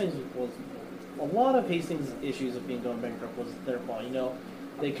of Hastings' issues of being going bankrupt was their fault. You know,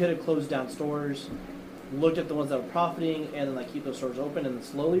 they could have closed down stores, looked at the ones that were profiting, and then like keep those stores open and then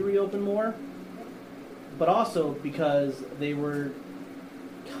slowly reopen more. But also because they were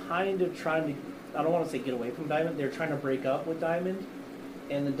kind of trying to, I don't want to say get away from Diamond, they're trying to break up with Diamond,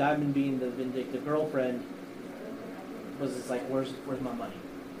 and the Diamond being the vindictive girlfriend was just like, where's my money?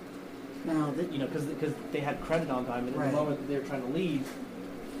 Now, You know, because they had credit on Diamond, and Right. the moment that they were trying to leave,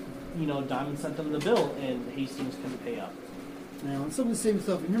 you know, Diamond sent them the bill, and Hastings couldn't pay up. now, some of the same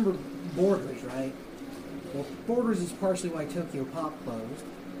stuff. Remember Borders, right? Well, Borders is partially why Tokyo Pop closed,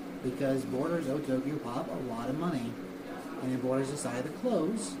 because Borders owed Tokyo Pop a lot of money. And then Borders decided to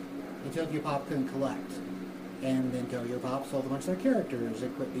close, and Tokyo Pop couldn't collect. And then Tokyo Pop sold a bunch of their characters. They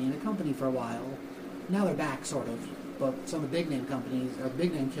quit being a company for a while. Now they're back, sort of. But some of the big name companies, or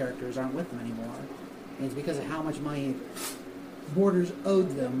big name characters, aren't with them anymore. And it's because of how much money Borders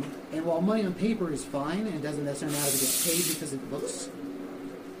owed them. And while money on paper is fine, and it doesn't necessarily matter if it gets paid because it looks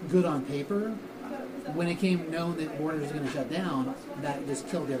good on paper, when it came known that Borders was going to shut down, that just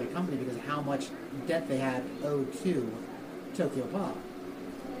killed the other company because of how much debt they had owed to Tokyo Pop.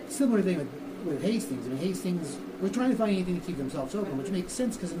 Similar thing with Hastings. I mean, Hastings was trying to find anything to keep themselves open, which makes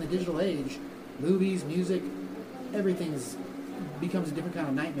sense because in the digital age, movies, music, everything becomes a different kind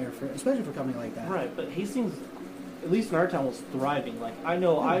of nightmare especially for a company like that. Right, but Hastings, at least in our town, was thriving. Like I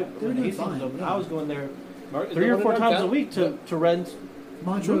know, when doing Hastings fine, opened, yeah. I was going there Mark, 3 or 4 times a town? week to rent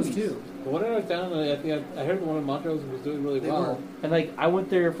Montrose movies. too. The one in our town, I think I heard the one in Montrose was doing really They well. were. And like I went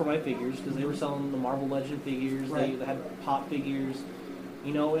there for my figures because they were selling the Marvel Legend figures. Right. They had pop figures,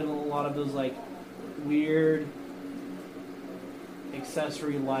 and a lot of those like weird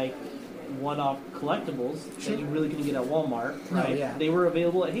accessory like one-off collectibles Sure. that you really couldn't get at Walmart. No, Right? yeah. They were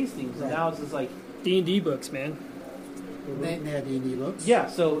available at Hastings. Right. And now it's just like D&D books, man. They had D&D books. yeah.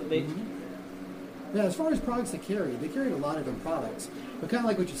 So they Yeah, as far as products they carried a lot of different products. But kind of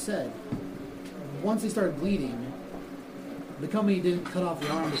like what you said, once they started bleeding, the company didn't cut off the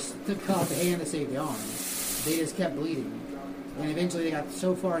arm, cut off the hand to save the arm. They just kept bleeding, and eventually they got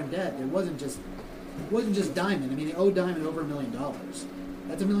so far in debt. It wasn't just Diamond. I mean, they owed Diamond over $1 million.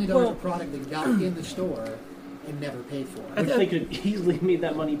 That's $1 million Well- of product that got in the store and never paid for. which they could easily made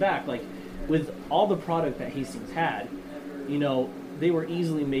that money back. Like with all the product that Hastings had, they were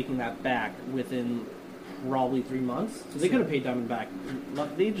easily making that back within probably 3 months. So they could have paid Diamond back.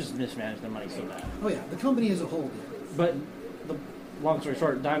 They just mismanaged their money so bad. Oh yeah, the company as a whole did. But the long story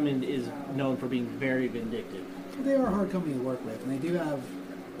short, Diamond is known for being very vindictive. They are a hard company to work with, and they do have,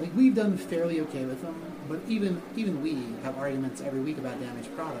 we've done fairly okay with them, but even we have arguments every week about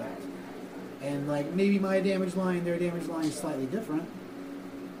damaged product. And maybe my damage line, their damage line is slightly different,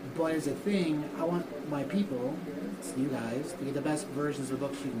 but as a thing, I want my people, it's you guys, to get the best versions of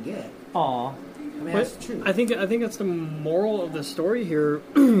books you can get. Aw. I mean, But that's true. I think that's the moral of the story here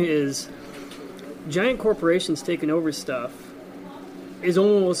is giant corporations taking over stuff is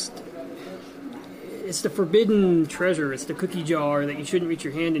almost it's the forbidden treasure. It's the cookie jar that you shouldn't reach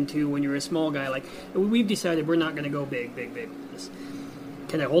your hand into when you're a small guy. Like we've decided we're not going to go big with this.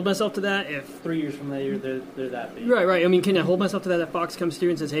 Can I hold myself to that if 3 years from now, they're that big. Right. I mean, can I hold myself to that if Fox comes through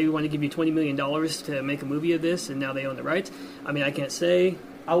and says, "Hey, we want to give you $20 million to make a movie of this," and now they own the rights? I mean, I can't say.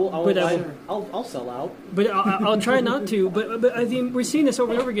 I'll sell out. But I'll try not to. But I think we're seeing this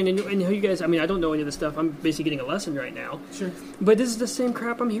over and over again. And you guys, I mean, I don't know any of this stuff. I'm basically getting a lesson right now. Sure. But this is the same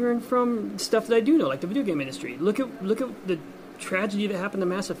crap I'm hearing from stuff that I do know, like the video game industry. Look at the tragedy that happened to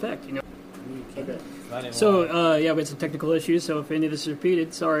Mass Effect. Okay. So we had some technical issues. So if any of this is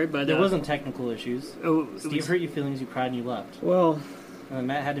repeated, sorry, but There wasn't technical issues. Oh, Steve hurt your feelings. You cried and you left. Well, And then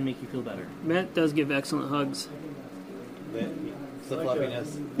Matt had to make you feel better. Matt does give excellent hugs. It's the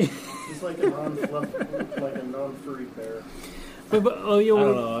fluffiness. He's like a non-furry bear. But I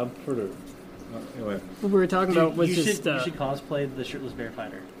don't know. I'm pretty. Anyway, what we were talking about was you just should cosplay the shirtless bear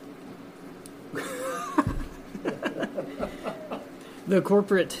fighter. the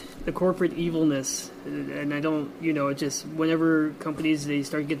corporate evilness, and I don't, it just whenever companies they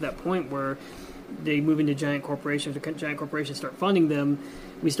start to get to that point where they move into giant corporations, or giant corporations start funding them,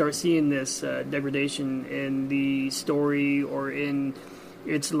 we start seeing this degradation in the story or in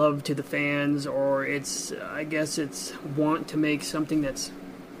its love to the fans, or its want to make something that's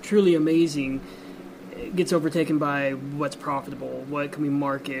truly amazing. It gets overtaken by what's profitable, what can we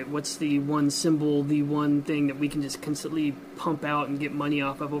market, what's the one symbol, the one thing that we can just constantly pump out and get money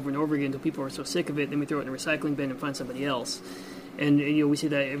off of over and over again until people are so sick of it, then we throw it in a recycling bin and find somebody else. And we see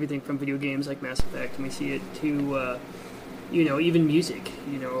that everything from video games like Mass Effect, and we see it to even music,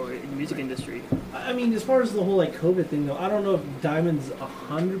 in the music industry. I mean, as far as the whole COVID thing, though, I don't know if Diamond's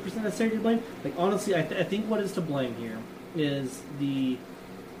 100% necessarily to blame. Honestly, I think what is to blame here is the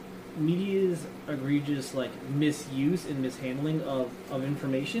media's egregious misuse and mishandling of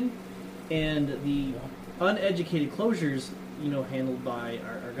information, and the uneducated closures handled by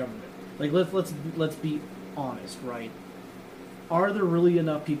our government. Let's be honest, right? Are there really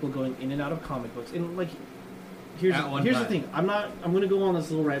enough people going in and out of comic books? And here's the thing. I'm going to go on this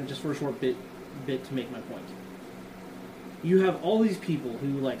little rant just for a short bit to make my point. You have all these people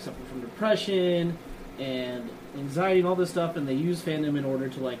who suffer from depression and anxiety and all this stuff, and they use fandom in order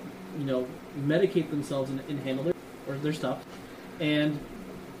to medicate themselves and handle their stuff. And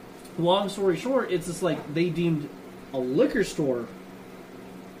long story short, it's just they deemed a liquor store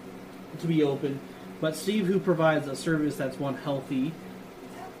to be open, But Steve, who provides a service that's one healthy,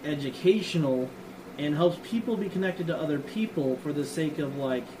 educational, and helps people be connected to other people for the sake of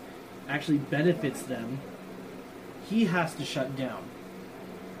like actually benefits them, he has to shut down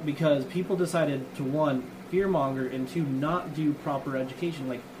because people decided to one fearmonger and two not do proper education.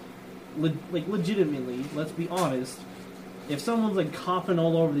 Like legitimately, let's be honest. If someone's like coughing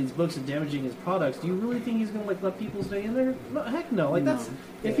all over these books and damaging his products, do you really think he's gonna like let people stay in there? No, heck no. Like that's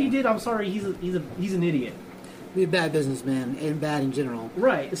if he did, I'm sorry, he's an idiot. Be a bad businessman and bad in general.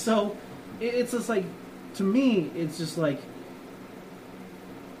 Right. So it's just like, to me, it's just like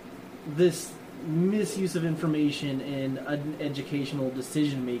this misuse of information and educational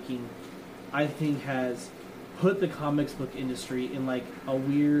decision making. I think has put the comics book industry in like a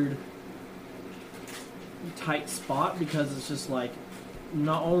weird tight spot because it's just like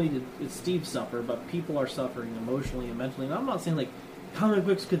not only did Steve suffer, but people are suffering emotionally and mentally. And I'm not saying like comic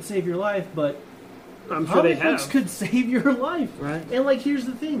books could save your life, but I'm sure they comic books have. could save your life. Right. And like, here's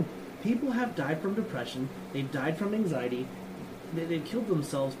the thing: people have died from depression. They've died from anxiety. They've killed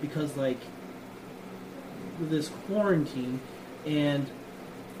themselves because like this quarantine. And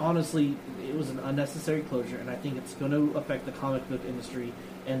honestly, it was an unnecessary closure. And I think it's going to affect the comic book industry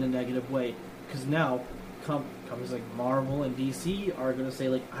in a negative way because now companies like Marvel and DC are going to say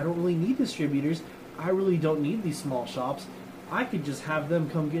like, I don't really need distributors. I really don't need these small shops. I could just have them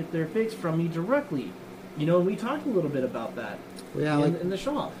come get their fix from me directly. You know, and we talked a little bit about that in the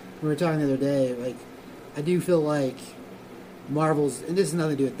shop. We were talking the other day, like, I do feel like Marvel's, and this has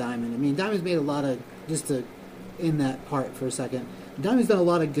nothing to do with Diamond. I mean, Diamond's made a lot of, just to in that part for a second, Diamond's done a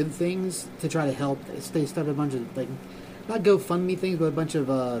lot of good things to try to help. They started a bunch of, like, not GoFundMe things, but a bunch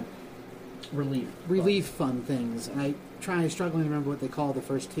of relief fund things. And struggling to remember what they call the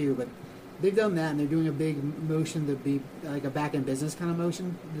first two, but they've done that, and they're doing a big motion to be like a back-end business kind of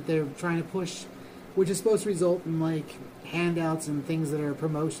motion that they're trying to push, which is supposed to result in like handouts and things that are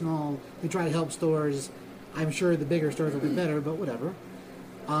promotional to try to help stores. I'm sure the bigger stores will do better, but whatever.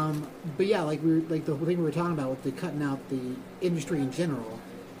 But yeah, like the thing we were talking about with the cutting out the industry in general.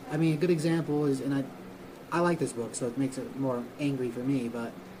 I mean, a good example is, and I like this book, so it makes it more angry for me.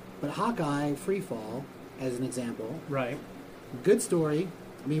 But Hawkeye Freefall, as an example, right? Good story.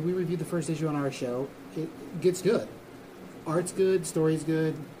 I mean, we reviewed the first issue on our show. It gets good. Art's good. Story's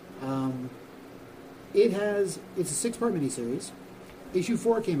good. It's a 6-part miniseries. Issue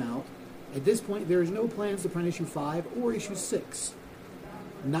 4 came out. At this point, there is no plans to print issue 5 or issue 6.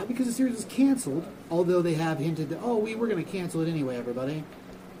 Not because the series is canceled, although they have hinted that, we were going to cancel it anyway, everybody.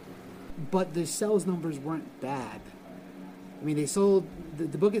 But the sales numbers weren't bad. I mean, they sold...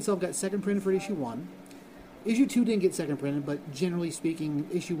 The book itself got second printed for issue 1. Issue 2 didn't get second printed, but generally speaking,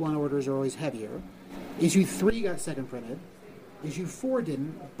 issue 1 orders are always heavier. Issue 3 got second printed. Issue 4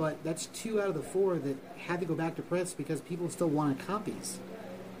 didn't, but that's 2 out of the 4 that had to go back to press because people still wanted copies.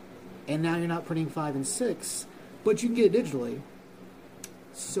 And now you're not printing 5 and 6, but you can get it digitally.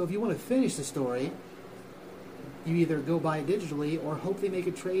 So if you want to finish the story, you either go buy it digitally or hope they make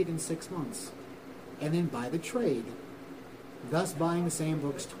a trade in 6 months. And then buy the trade. Thus buying the same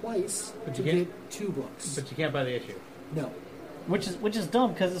books twice to get 2 books. But you can't buy the issue. No. Which is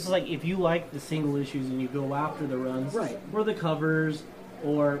dumb because it's like if you like the single issues and you go after the runs, right, or the covers,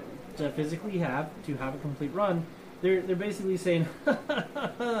 or to physically have a complete run, they're basically saying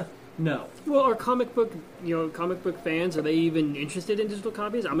no. Well, are comic book fans, are they even interested in digital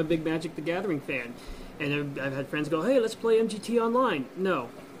copies? I'm a big Magic the Gathering fan, and I've had friends go, "Hey, let's play MGT online." No.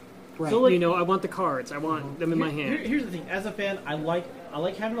 Right. So like, I want the cards. I want them in my hand. Here's the thing: as a fan, I like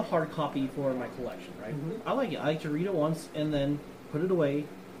having the hard copy for my collection. Right? Mm-hmm. I like it. I like to read it once and then put it away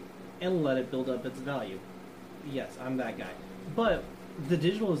and let it build up its value. Yes, I'm that guy. But the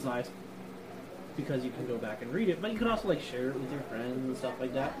digital is nice because you can go back and read it, but you can also like share it with your friends and stuff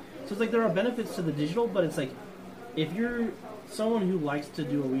like that. So it's like there are benefits to the digital, but it's like if you're someone who likes to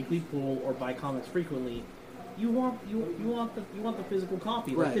do a weekly pull or buy comics frequently, you want the physical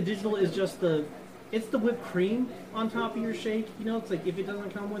copy. Like the digital is just it's the whipped cream on top of your shake. You know, it's like if it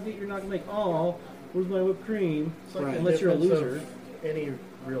doesn't come with it, you're not gonna be like, oh, where's my whipped cream? Like, unless you're a loser. Any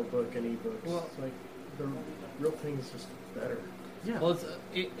real book, any books, it's like the real thing is just better. Yeah. Well,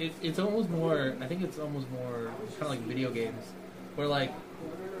 it's almost more. I think it's almost more kind of like video games, where like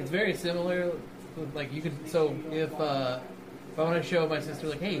it's very similar. Like you could. So if I want to show my sister,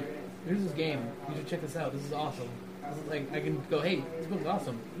 like, hey, here's this game. You should check this out. This is awesome. This is like I can go, hey, this book's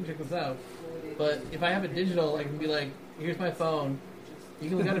awesome. You can check this out. But if I have it digital, I can be like, here's my phone. You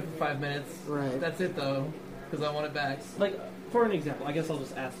can look at it for 5 minutes. Right. That's it though, because I want it back. Like for an example, I guess I'll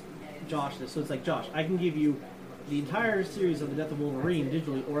just ask Josh this. So it's like, Josh, I can give you the entire series of The Death of Wolverine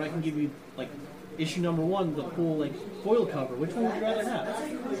digitally, or I can give you like issue number 1, the cool like foil cover. Which one would you rather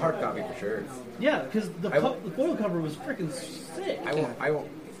have? Hard copy for sure. Yeah, because the I w- the foil cover was freaking sick. I won't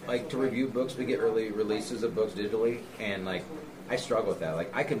like to review books. We get early releases of books digitally, and like I struggle with that.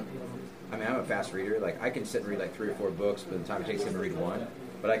 Like I'm a fast reader. Like I can sit and read like 3 or 4 books by the time it takes him to read one.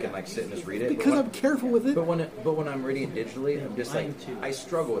 But I can like sit and just read it. Because I'm careful with it. But when I'm reading it digitally, I'm just like I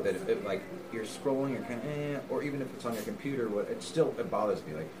struggle with it. If like you're scrolling, you're kind of or even if it's on your computer, it bothers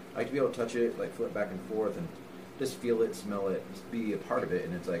me. Like I like to be able to touch it, like flip back and forth, and just feel it, smell it, just be a part of it.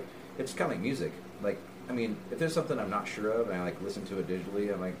 And it's like it's kind of like music. Like I mean, if there's something I'm not sure of and I like listen to it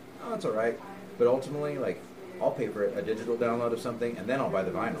digitally, I'm like, oh, it's all right. But ultimately, like I'll pay for a digital download of something, and then I'll buy the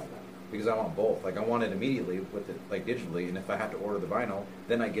vinyl. Because I want both. Like I want it immediately with it, like digitally, and if I have to order the vinyl,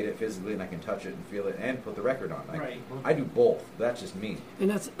 then I get it physically and I can touch it and feel it and put the record on. Like, Right. I do both. That's just me. And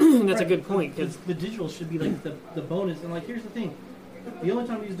that's a good point because because the digital should be like the bonus. And like, here's the thing: the only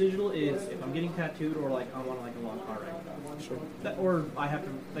time I use digital is if I'm getting tattooed or like I'm on like a long car ride. Sure. Or I have to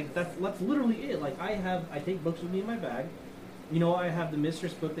like that's literally it. Like I take books with me in my bag. You know, I have the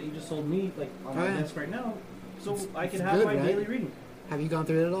Mistress book that you just sold me like on my desk right now, so I can have good, my right? daily reading. Have you gone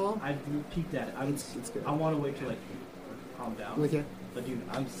through it at all? I've peeked at it. It's good. I want to wait till like calm down. With you? But dude,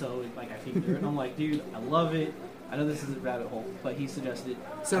 I'm so like I peeked through it. And I'm like, dude, I love it. I know this is a rabbit hole, but he suggested it.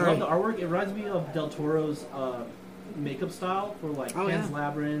 Sorry. I love the artwork. It reminds me of Del Toro's makeup style for like Pan's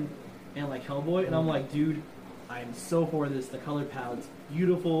Labyrinth and like Hellboy. And I'm like, dude, I'm so for this. The color palette's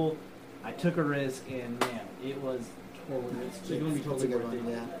beautiful. I took a risk, and man, it was totally. It's going to be totally good worth it.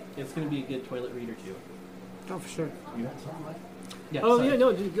 one, yeah. It's going to be a good toilet reader too. Oh, for sure. You had something like? Yeah, oh sorry. yeah,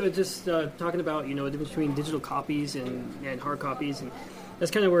 no, just talking about the difference between digital copies and hard copies, and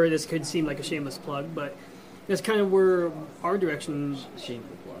that's kind of where this could seem like a shameless plug, but that's kind of where our direction.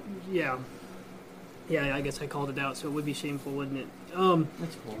 Shameful plug. Yeah, I guess I called it out, so it would be shameful, wouldn't it?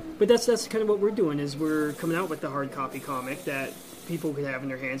 That's cool. But that's kind of what we're doing is we're coming out with the hard copy comic that people could have in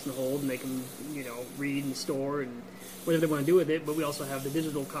their hands and hold, and they can read and store and whatever they want to do with it. But we also have the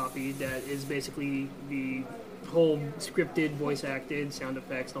digital copy that is basically the whole scripted, voice acted, sound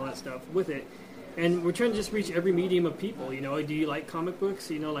effects, and all that stuff with it. And we're trying to just reach every medium of people. Do you like comic books?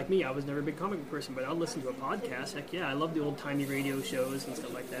 Like me, I was never a big comic book person, but I'll listen to a podcast. Heck yeah, I love the old timey radio shows and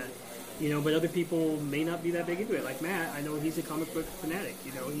stuff like that. But other people may not be that big into it. Like Matt, I know he's a comic book fanatic.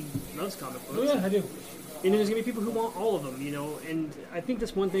 He loves comic books. Oh yeah, I do. And there's going to be people who want all of them, And I think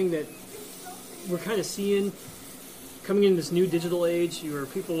that's one thing that we're kind of seeing coming in this new digital age where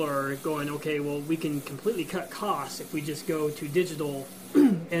people are going, okay, well, we can completely cut costs if we just go to digital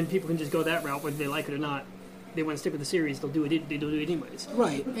and people can just go that route whether they like it or not. They want to stick with the series, they'll do it anyways.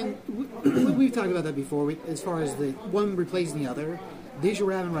 Right, and we've talked about that before. As far as the one replacing the other, the issue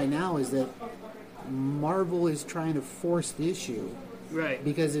we're having right now is that Marvel is trying to force the issue. Right.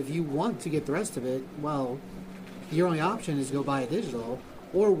 Because if you want to get the rest of it, well, your only option is to go buy a digital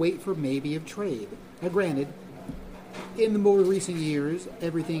or wait for maybe a trade. Now, granted, in the more recent years,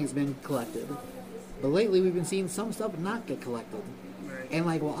 everything has been collected. But lately, we've been seeing some stuff not get collected. Right. And,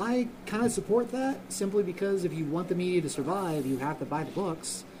 I kind of support that simply because if you want the media to survive, you have to buy the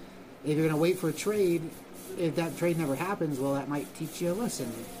books. If you're going to wait for a trade, if that trade never happens, well, that might teach you a lesson.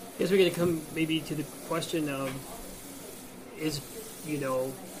 I guess we're going to come maybe to the question of, is,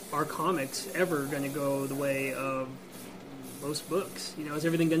 are comics ever going to go the way of most books? Is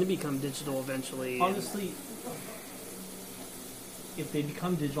everything going to become digital eventually? Honestly, if they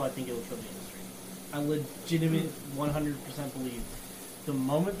become digital, I think it will kill the industry. I legitimate 100% believe the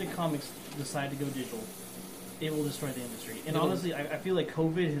moment the comics decide to go digital, it will destroy the industry. And honestly, I feel like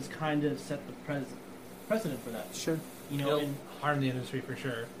COVID has kind of set the precedent for that. Sure. It'll harm the industry for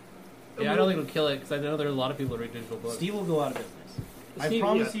sure. Yeah, I don't think it'll kill it because I know there are a lot of people who read digital books. Steve will go out of business. Steve, I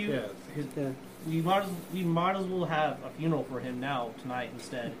promise yeah. you. We might as well have a funeral for him now tonight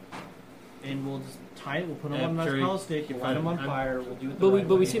instead, and we'll just tie it. We'll put him on a nice pile stick. We'll light him on fire. We'll do it.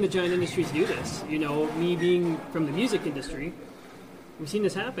 But we've seen the giant industries do this. Me being from the music industry, we've seen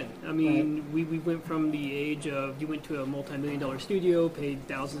this happen. I mean, we went from the age of you went to a multi-million-dollar studio, paid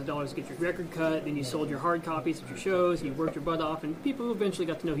thousands of dollars to get your record cut, then you sold your hard copies at your shows, and you worked your butt off, and people eventually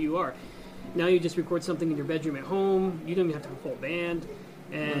got to know who you are. Now you just record something in your bedroom at home. You don't even have to have a full band,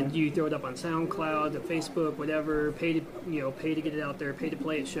 and you throw it up on SoundCloud, Facebook, whatever. Pay to get it out there. Pay to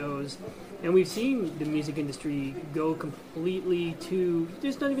play at shows. And we've seen the music industry go completely to.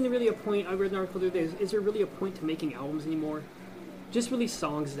 There's not even really a point. I read an article the other day. Is there really a point to making albums anymore? Just release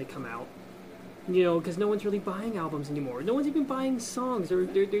songs as they come out. Because no one's really buying albums anymore. No one's even buying songs. They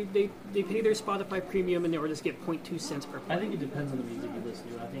pay their Spotify premium and they just get 0.2 cents per play. I think it depends on the music you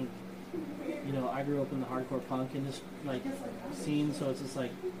listen to. I think, you know, I grew up in the hardcore punk in this like scene, so it's just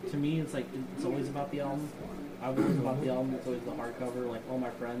like, to me, it's like it's always about the album. I was always about the album. It's always the hardcover. Like all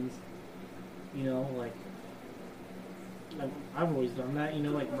my friends, you know, like I've always done that. You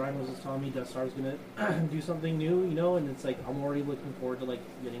know, like Brian was just telling me Death Star's gonna do something new. You know, and it's like I'm already looking forward to like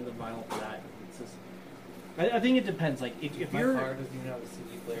getting the vinyl for that. It's just, I think it depends. Like if My you're car doesn't even have a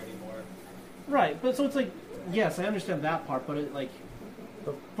CD player anymore. right, but so it's like, yes, I understand that part, but it like.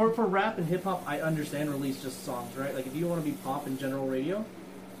 For rap and hip hop, I understand release just songs, right? Like if you want to be pop and general radio,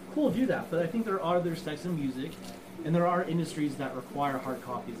 cool, do that. But I think there are other types of music, and there are industries that require hard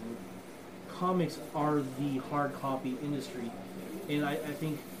copies, and comics are the hard copy industry. And I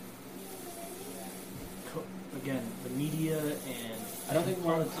think, again, the media and I still think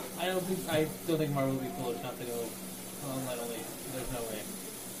Marvel would be foolish not to go online only. There's no way.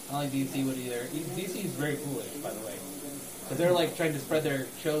 I don't think DC would either. DC is very foolish, by the way. But they're like trying to spread their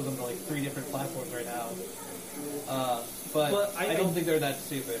shows onto like 3 different platforms right now. But I don't think they're that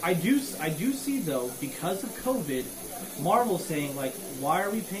stupid. I do see though, because of COVID, Marvel saying like, why are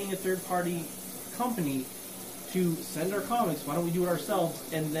we paying a third party company to send our comics? Why don't we do it ourselves?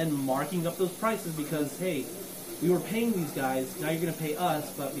 And then marking up those prices because hey, we were paying these guys, now you're going to pay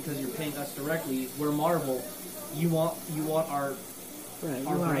us, but because you're paying us directly, we're Marvel. You want our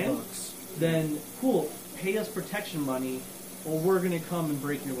brand? Books. Then cool, pay us protection money, or we're going to come and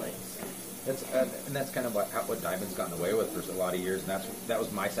break your legs. That's kind of what Diamond's gotten away with for a lot of years, and that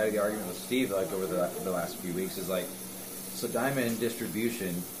was my side of the argument with Steve, like over the last few weeks, is like, so Diamond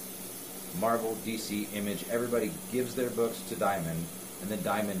distribution, Marvel, DC, Image, everybody gives their books to Diamond, and then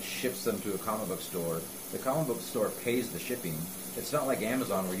Diamond ships them to a comic book store. The comic book store pays the shipping. It's not like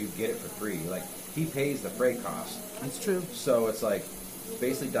Amazon where you get it for free. Like, he pays the freight cost. That's true. So it's like,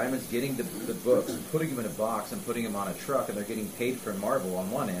 basically Diamond's getting the books, putting them in a box and putting them on a truck, and they're getting paid from Marvel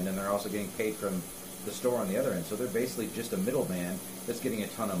on one end, and they're also getting paid from the store on the other end. So they're basically just a middleman that's getting a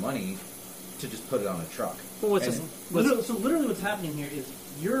ton of money to just put it on a truck. Well, So literally what's happening here is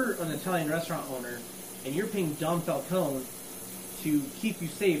you're an Italian restaurant owner, and you're paying Don Falcone to keep you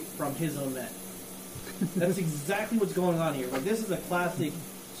safe from his own men. That's exactly what's going on here. Like, this is a classic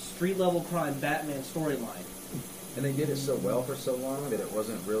street-level crime Batman storyline. And they did it so well for so long that it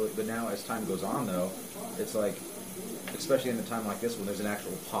wasn't really. But now, as time goes on, though, it's like, especially in a time like this when there's an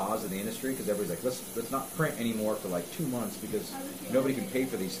actual pause in the industry, because everybody's like, let's not print anymore for like 2 months because nobody can pay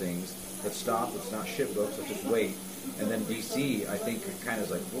for these things. Let's stop. Let's not ship books. Let's just wait. And then DC, I think, kind of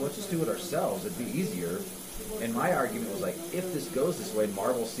is like, well, let's just do it ourselves. It'd be easier. And my argument was like, if this goes this way,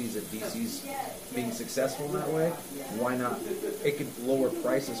 Marvel sees that DC's being successful in that way, why not? It could lower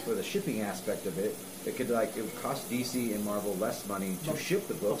prices for the shipping aspect of it. It could it would cost DC and Marvel less money to ship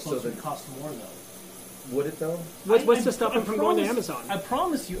the books, so It that would cost more though. would it though? What's to stop them from going to promise- Amazon? I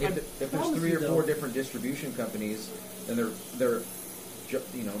promise you. If there's 3 or 4 different distribution companies and they're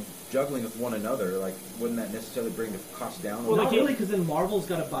juggling with one another, like wouldn't that necessarily bring the cost down? Well, not really, because then Marvel's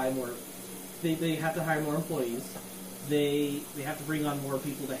got to buy more. They have to hire more employees. They have to bring on more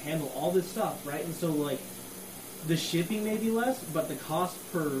people to handle all this stuff, right? And so like, the shipping may be less, but the cost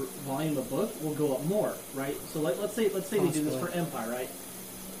per volume of book will go up more, right? So like, let's say they do this for Empire, right?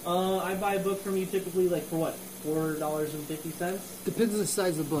 I buy a book from you typically like for what, $4.50? Depends on the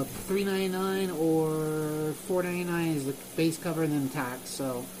size of the book. $3.99 or $4.99 is the base cover and then tax.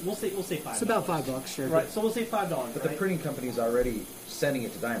 So We'll say $5. it's about $5, sure. Right. So we'll say $5. But the right? printing company is already sending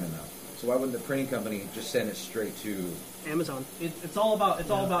it to Diamond now. So why wouldn't the printing company just send it straight to? Amazon. It's all about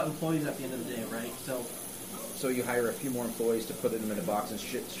employees at the end of the day, right? So you hire a few more employees to put them in a box and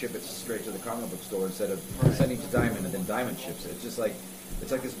ship it straight to the comic book store instead of sending to Diamond and then Diamond ships it. It's just like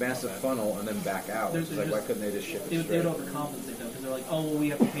it's like this massive funnel and then back out. It's like, why couldn't they just ship it They straight? would overcompensate though, because they're like, oh, well, we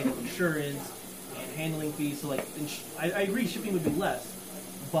have to pay them insurance and handling fees. So like, I agree, shipping would be less,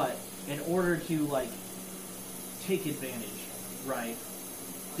 but in order to like take advantage, right?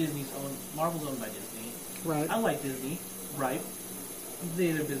 Marvel's owned by Disney. Right. I like Disney, right?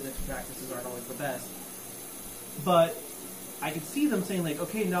 Their business practices aren't always the best, but I could see them saying like,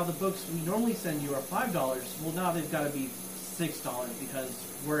 okay, now the books we normally send you are $5. Well, now they've got to be $6 because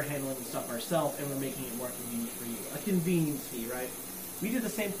we're handling the stuff ourselves and we're making it more convenient for you. A convenience fee, right? We did the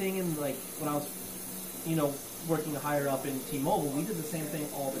same thing in like when I was, working higher up in T-Mobile. We did the same thing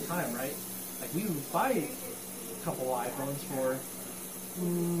all the time, right? Like we would buy a couple iPhones for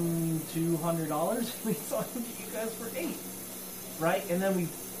 $200. We saw them get you guys for $8, right? And then we,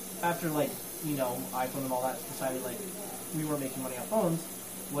 after iPhone and all that, decided like we weren't making money on phones.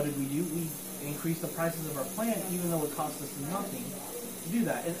 What did we do? We increased the prices of our plan, even though it cost us nothing, do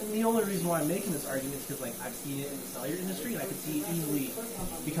that. And the only reason why I'm making this argument is because like I've seen it in the cellular industry, and I could see it easily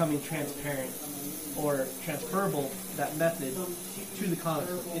becoming transparent or transferable, that method, to the comic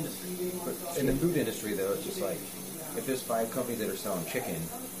book industry. But in the food industry, though, it's just like if there's 5 companies that are selling chicken,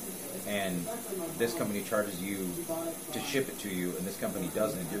 and this company charges you to ship it to you, and this company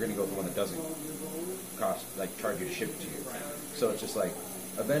doesn't, you're going to go with the one that doesn't charge you to ship it to you. So it's just like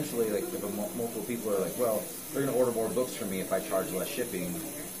eventually, like if multiple people are like, well, they're going to order more books from me if I charge less shipping.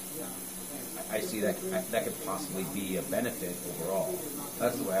 I see that could possibly be a benefit overall.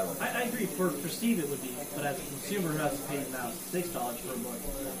 That's the way I look at it. I agree. For Steve, it would be, but as a consumer who has to pay now $6 for a book,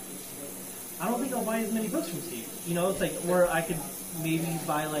 I don't think I'll buy as many books from Steve. You know, it's like where I could maybe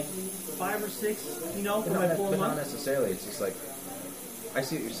buy like 5 or 6. You know, for my full But month. not necessarily. It's just like I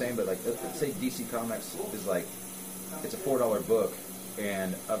see what you're saying, but like let's say DC Comics is like it's a $4 book,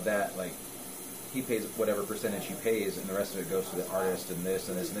 and of that, like he pays whatever percentage he pays, and the rest of it goes to the artist and this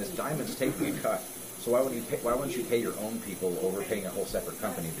and this and this. Diamond's taking a cut. So why wouldn't you pay your own people over paying a whole separate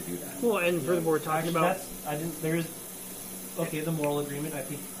company to do that? Well, and furthermore, we're talking about there is the moral agreement. I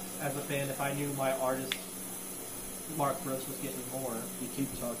think as a fan, if I knew my artist Mark Brooks was getting more, You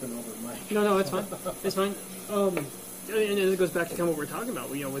keep talking over Mike. no, it's fine, it's fine. And it goes back to kind of what we're talking about,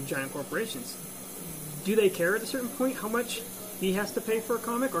 you know, with giant corporations. Do they care at a certain point how much he has to pay for a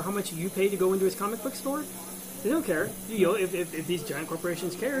comic, or how much you pay to go into his comic book store? They don't care. You know, if these giant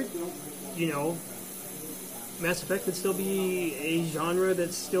corporations cared, you know, Mass Effect would still be a genre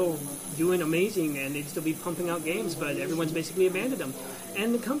that's still doing amazing, and they'd still be pumping out games, but everyone's basically abandoned them.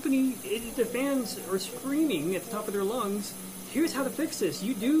 And the company, the fans are screaming at the top of their lungs, here's how to fix this.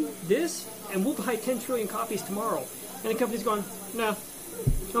 You do this, and we'll buy 10 trillion copies tomorrow. And the company's going, no,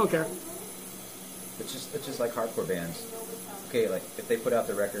 I don't care. It's just like hardcore bands. Okay, like if they put out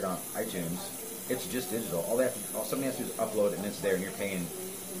the record on iTunes, it's just digital. All somebody has to do is upload it, and it's there, and you're paying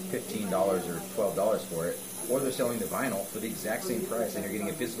 $15 or $12 for it. Or they're selling the vinyl for the exact same price, and you're getting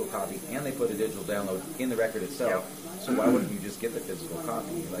a physical copy, and they put a digital download in the record itself. So why wouldn't you just get the physical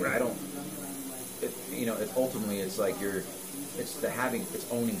copy? Like I don't. It's ultimately it's like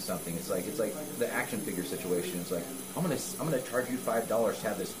it's owning something. It's like the action figure situation. It's like I'm gonna charge you $5 to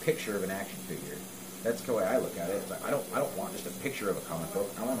have this picture of an action figure. That's the way I look at it. It's like I don't want just a picture of a comic book.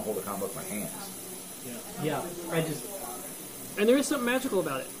 I want to hold a comic book in my hands. Yeah, And there is something magical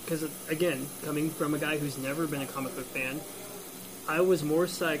about it, because, again, coming from a guy who's never been a comic book fan, I was more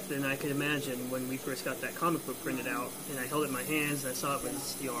psyched than I could imagine when we first got that comic book printed out, and I held it in my hands, and I saw it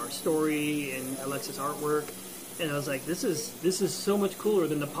with our story and Alexis artwork, and I was like, this is so much cooler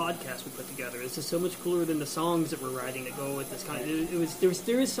than the podcast we put together. This is so much cooler than the songs that we're writing that go with this kind of...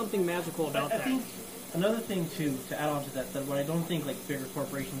 There is something magical about that. I think another thing, too, to add on to that what I don't think, like, bigger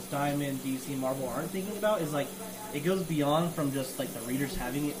corporations, Diamond, DC, Marvel, aren't thinking about is, like, it goes beyond from just, like, the readers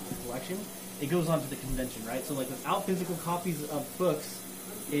having it in the collection. It goes on to the convention, right? So, like, without physical copies of books,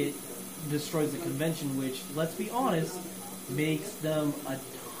 it destroys the convention, which, let's be honest, makes them a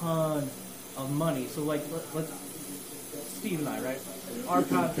ton of money. So, like, let's Steve and I, right? Our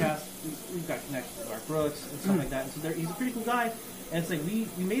podcast, we've got connections with Mark Brooks and stuff like that. And so he's a pretty cool guy. And it's like, we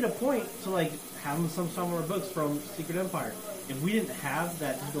made a point to, like, have him some of our books from Secret Empire. If we didn't have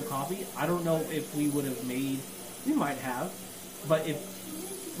that digital copy, I don't know if we would have made... We might have. But if,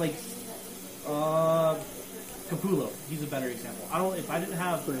 like, Capullo, he's a better example. If I didn't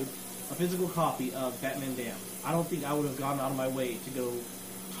have a physical copy of Batman Damned, I don't think I would have gone out of my way to go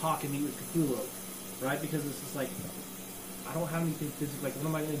talk and meet with Capullo, right? Because it's just like, I don't have anything physical. Like, what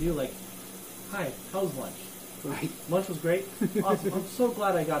am I going to do? Like, hi, how was lunch? Right. Lunch was great. Awesome. I'm so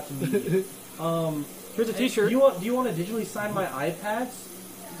glad I got to meet you. Here's a T-shirt. Do you want to digitally sign my iPads?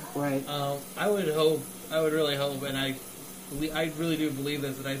 Right. I would hope. I would really hope, and I really do believe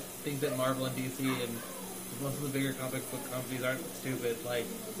this, and I think that Marvel and DC and most of the bigger comic book companies aren't stupid. Like,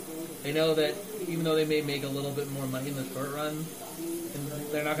 they know that even though they may make a little bit more money in the short run, and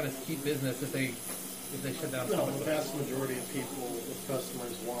they're not going to keep business if they shut down. No, the vast majority of people, if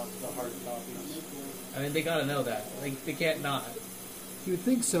customers want the hard copies. I mean, they got to know that. Like, they can't not. You would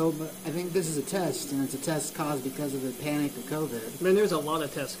think so, but I think this is a test, and it's a test caused because of the panic of COVID. I mean, there's a lot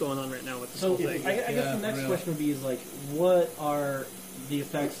of tests going on right now with this whole thing. I guess the next question would be is, like, what are the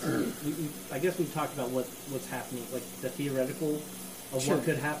effects? I guess we've talked about what's happening, like the theoretical of what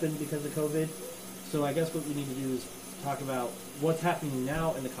could happen because of COVID. So I guess what we need to do is talk about what's happening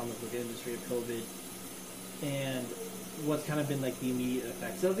now in the comic book industry of COVID, and what's kind of been like the immediate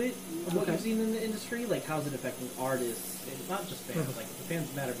effects of it, of what we've seen in the industry. Like, how's it affecting artists, and not just fans. Like, the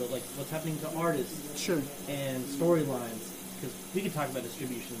fans matter, but like what's happening to artists, Sure. and storylines. Because we could talk about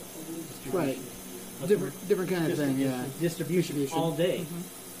distribution. Right. different kind of thing. Yeah. distribution all day,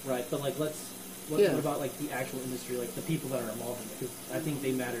 Mm-hmm. right? But like, what about like the actual industry, like the people that are involved in it? Because I think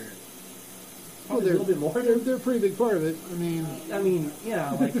they matter. Probably a little bit more. They're a pretty big part of it. I mean,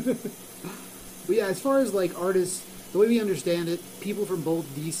 yeah, like. But yeah, as far as like artists, the way we understand it, people from both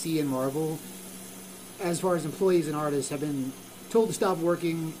DC and Marvel, as far as employees and artists, have been told to stop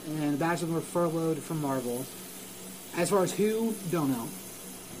working, and a batch of them were furloughed from Marvel. As far as who, don't know.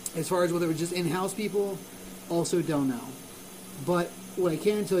 As far as whether it was just in-house people, also don't know. But what I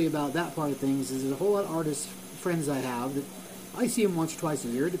can tell you about that part of things is there's a whole lot of artist friends I have that I see them once or twice a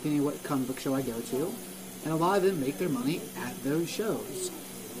year, depending on what comic book show I go to, and a lot of them make their money at those shows.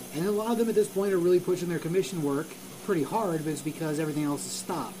 And a lot of them at this point are really pushing their commission work pretty hard, but it's because everything else has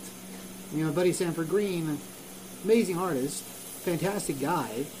stopped. You know, my buddy Sanford Green, amazing artist, fantastic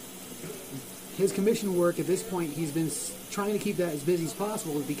guy. His commission work at this point, he's been trying to keep that as busy as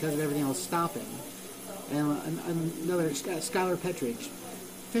possible because of everything else stopping. And another, Skylar Petridge,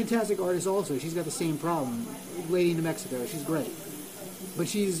 fantastic artist also. She's got the same problem. Lady in New Mexico, she's great. But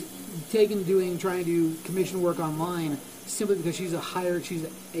she's trying to do commission work online simply because she's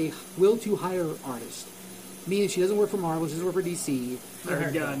a will-to-hire artist. Meaning she doesn't work for Marvel, she doesn't work for DC.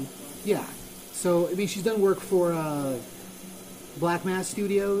 They're done. Yeah. So, I mean, she's done work for Black Mass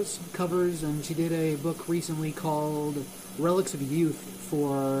Studios, covers, and she did a book recently called Relics of Youth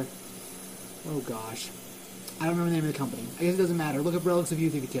for, oh gosh, I don't remember the name of the company. I guess it doesn't matter. Look up Relics of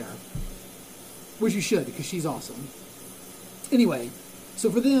Youth if you care. Which you should, because she's awesome. Anyway, so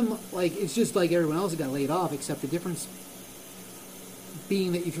for them, like, it's just like everyone else that got laid off, except the difference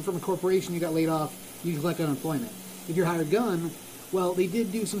being that if you're from a corporation, you got laid off, you collect unemployment. If you're hired gun, well, they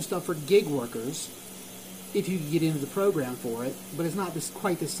did do some stuff for gig workers, if you could get into the program for it, but it's not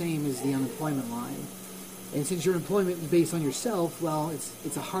quite the same as the unemployment line. And since your employment is based on yourself, well,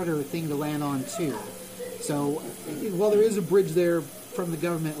 it's a harder thing to land on too. So while there is a bridge there from the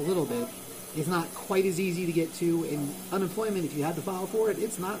government a little bit, it's not quite as easy to get to. And unemployment, if you had to file for it,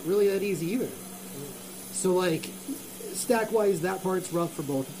 it's not really that easy either. So like, stack-wise, that part's rough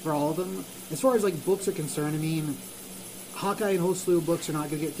for all of them. As far as like books are concerned, I mean, Hawkeye and a whole slew of books are not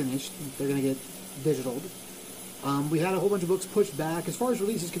going to get finished. They're going to get digitaled. We had a whole bunch of books pushed back. As far as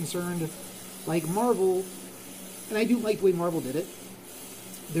release is concerned, like Marvel, and I do like the way Marvel did it,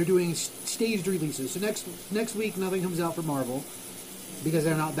 they're doing staged releases. So next week, nothing comes out for Marvel, because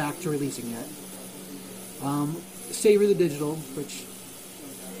they're not back to releasing yet. Savor the digital, which,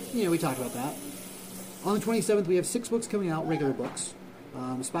 you know, we talked about that. On the 27th, we have 6 books coming out, regular books.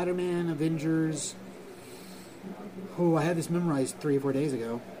 Spider-Man, Avengers. Oh, I had this memorized 3 or 4 days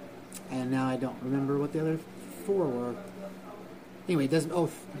ago, and now I don't remember what the other 4 were. Anyway, it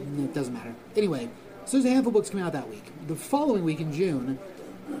doesn't matter. Anyway, so there's a handful of books coming out that week. The following week in June,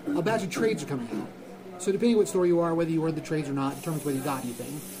 a batch of trades are coming out. So depending on what store you are, whether you ordered the trades or not, determines whether you got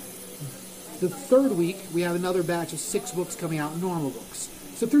anything. The third week, we have another batch of 6 books coming out, normal books.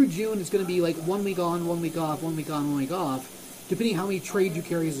 So through June, it's going to be like 1 week on, 1 week off, 1 week on, 1 week off, depending how many trades you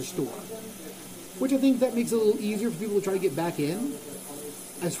carry as a store. Which I think that makes it a little easier for people to try to get back in,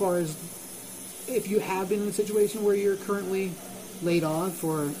 as far as if you have been in a situation where you're currently laid off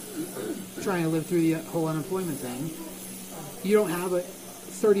or trying to live through the whole unemployment thing. You don't have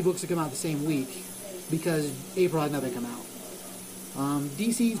 30 books that come out the same week because April had nothing come out.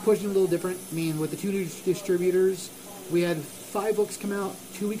 DC's pushing a little different. I mean, with the 2 new distributors, we had 5 books come out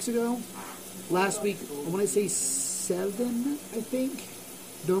 2 weeks ago. Last week, I want to say 7, I think.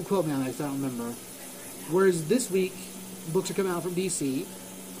 Don't quote me on that because I don't remember. Whereas this week, books are coming out from DC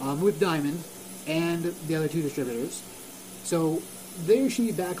with Diamond and the other 2 distributors. So they should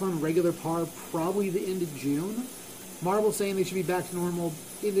be back on regular par probably the end of June. Marvel's saying they should be back to normal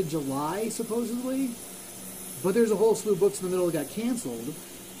into July, supposedly. But there's a whole slew of books in the middle that got canceled.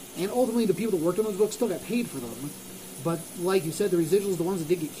 And ultimately, the people that worked on those books still got paid for them. But like you said, the residuals, the ones that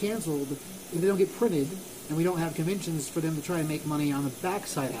did get canceled, if they don't get printed, and we don't have conventions for them to try and make money on the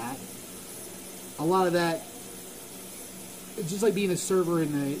backside at, a lot of that, it's just like being a server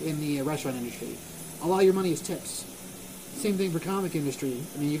in the restaurant industry. A lot of your money is tips. Same thing for comic industry.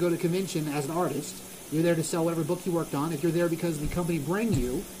 I mean, you go to a convention as an artist, you're there to sell whatever book you worked on. If you're there because the company bring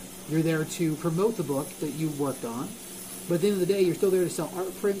you, you're there to promote the book that you worked on. But at the end of the day, you're still there to sell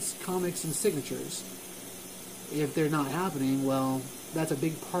art prints, comics, and signatures. If they're not happening, well, that's a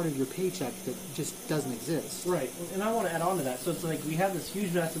big part of your paycheck that just doesn't exist. Right, and I want to add on to that. So it's like we have this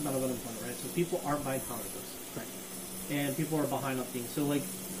huge massive amount of unemployment, right? So people aren't buying comic books. Right. And people are behind on things. So like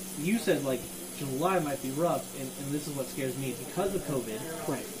you said, like July might be rough, and this is what scares me. Because of COVID,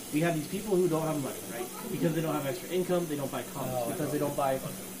 Right. we have these people who don't have money, right? Because they don't have extra income, they don't buy comics. Because they don't buy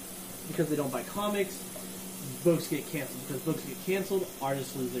because they don't buy comics, books get canceled. Because books get canceled,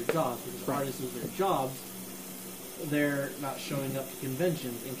 artists lose their jobs. Because artists lose their jobs, they're not showing up to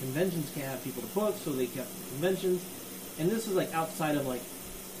conventions, and conventions can't have people to book, so they can't have conventions. And this is like outside of like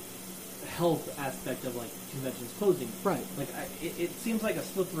the health aspect of like conventions closing. Right. Like it seems like a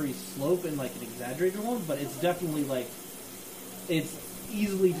slippery slope and like an exaggerated one, but it's definitely like it's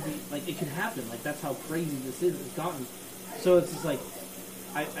easily to be like it could happen. Like that's how crazy this is. It's gotten. So it's just like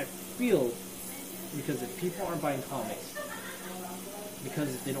I feel because if people aren't buying comics,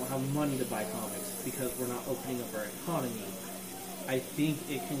 because they don't have money to buy comics, because we're not opening up our economy, I think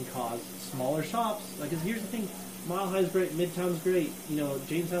it can cause smaller shops. Like, 'cause here's the thing: Mile High is great, Midtown's great, you know,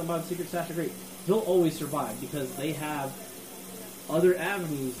 Jamestown Bob Secret Stash are great. They'll always survive because they have other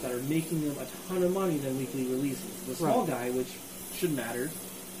avenues that are making them a ton of money than weekly releases. The small guy, which shouldn't matter,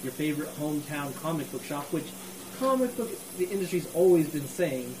 your favorite hometown comic book shop, which comic book the industry's always been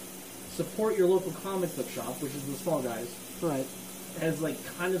saying, support your local comic book shop, which is the small guys. Right. Has like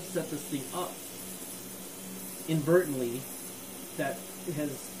kind of set this thing up inadvertently that it has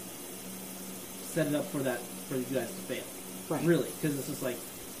set it up for you guys to fail. Right. Really, because it's just like,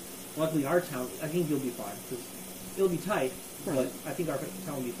 luckily our town, I think you'll be fine because it'll be tight, Right. but I think our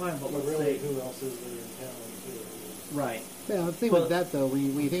town will be fine. But But let's really, say, who else is there in town, too? right, Yeah, the thing Well- with that though, when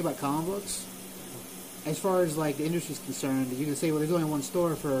you think about comic books, as far as like the industry's concerned, you can say, well, there's only one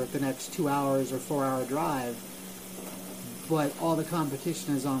store for the next 2 hours or 4 hour drive, but all the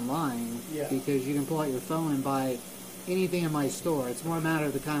competition is online Yeah. because you can pull out your phone and buy anything in my store. It's more a matter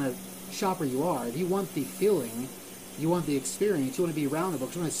of the kind of shopper you are. If you want the feeling, you want the experience, you want to be around the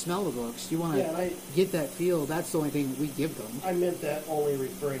books, you want to smell the books, you want to Yeah, and I- get that feel. That's the only thing we give them. I meant that only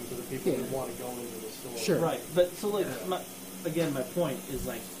referring to the people Yeah. who want to go into the store. Sure. right. But so like, my point is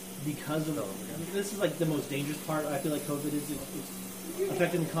like, because of this is like the most dangerous part. I feel like COVID is it's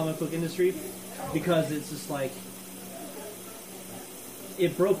affecting the comic book industry because it's just like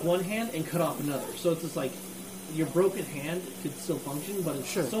it broke one hand and cut off another. So it's just like your broken hand could still function, but it's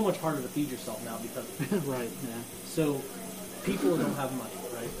Sure. so much harder to feed yourself now because of it. Right, yeah. So people don't have money,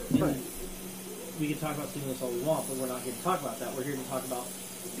 right? And Right. we can talk about stimulus all we want, but we're not here to talk about that. We're here to talk about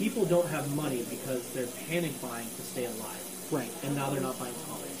people don't have money because they're panic buying to stay alive. Right. And now they're not buying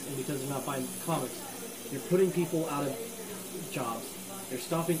comics. And because they're not buying comics, they're putting people out of jobs. They're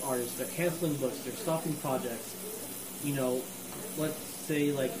stopping artists. They're canceling books. They're stopping projects. You know, let's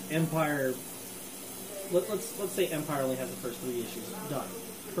say like Empire. Let's say Empire only has the first 3 issues done.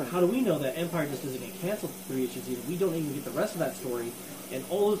 Right. How do we know that Empire just doesn't get canceled for 3 issues either? We don't even get the rest of that story, and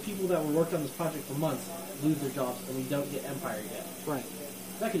all those people that were worked on this project for months lose their jobs, and we don't get Empire yet. Right.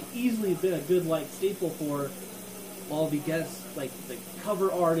 That could easily have been a good like staple for all the guests, like the cover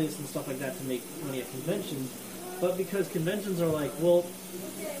artists and stuff like that, to make money at conventions. But because conventions are like, well,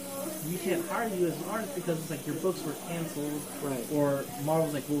 we can't hire you as an artist because it's like your books were canceled, Right. or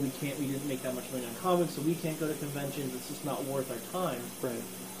Marvel's like, well, we didn't make that much money on comics, so we can't go to conventions. It's just not worth our time. Right.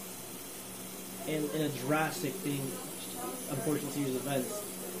 And in a drastic thing, unfortunate series of events,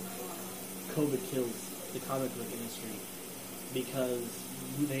 COVID kills the comic book industry because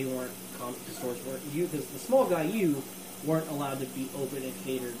they weren't the stores weren't because the small guy weren't allowed to be open and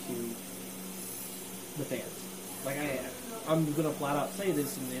cater to the fans. Like I'm gonna flat out say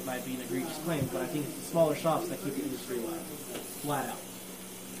this, and it might be an egregious claim, but I think it's the smaller shops that keep the industry alive, flat out.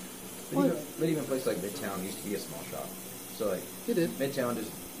 But even a place like Midtown used to be a small shop. So like It did.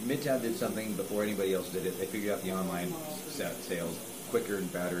 Midtown did something before anybody else did it. They figured out the online sales quicker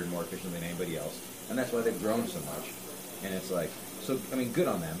and better and more efficient than anybody else, and that's why they've grown so much. And it's like, so I mean, good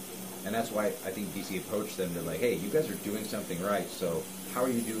on them. And that's why I think DC approached them to like, hey, you guys are doing something right. So how are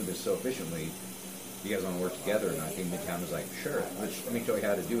you doing this so efficiently? You guys want to work together? And I think Midtown was like, sure, let me show you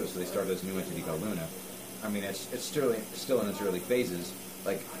how to do it. So they started this new entity called Luna. I mean, it's still in its early phases.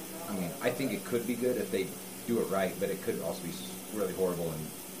 Like, I mean, I think it could be good if they do it right, but it could also be really horrible and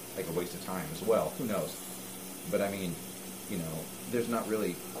like a waste of time as well. Who knows? But I mean, you know, there's not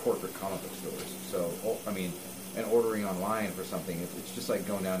really corporate comic book stores. So, I mean, and ordering online for something, it's just like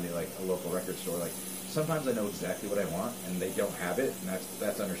going down to like a local record store. Like, sometimes I know exactly what I want, and they don't have it, and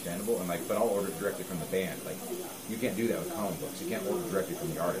that's understandable. And like, but I'll order directly from the band. Like, you can't do that with comic books. You can't order directly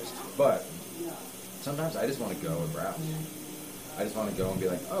from the artist. But sometimes I just want to go and browse. I just want to go and be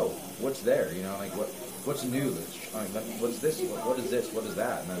like, oh, what's there? You know, like what's new? What's this? What is this? What is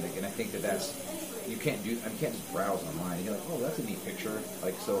that? And I think that's you can't just browse online. And you're like, oh, that's a neat picture.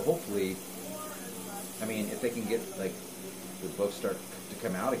 Like, so hopefully, I mean, if they can get like the books start to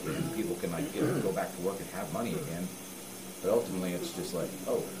come out again, people can like go back to work and have money again. But ultimately, it's just like,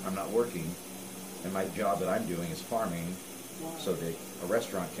 oh, I'm not working, and my job that I'm doing is farming, so a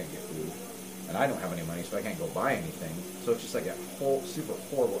restaurant can't get food, and I don't have any money, so I can't go buy anything. So it's just like a whole super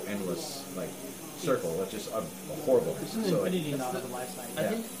horrible, endless like circle. That's just a horribleness. It's an So infinity knot of a lifestyle. I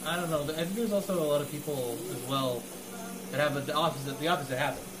think I don't know. I think there's also a lot of people as well that have the opposite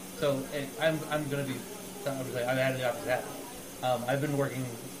happen. So I'm gonna be. I've had the opposite happen. I've been working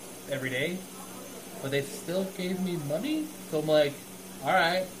every day, but they still gave me money. So I'm like, all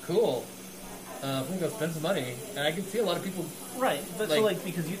right, cool. I'm gonna go spend some money, and I can see a lot of people. Right, but so like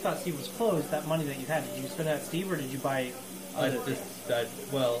because you thought Steve was closed, that money that you had, did you spend it at Steve or did you buy? I haven't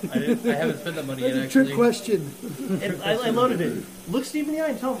spent that money yet. That's a Actually, trick question. And I loaded it. Look Steve in the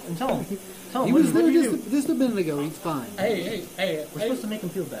eye and tell him. He was there just a minute ago. He's fine. Hey! We're supposed to make him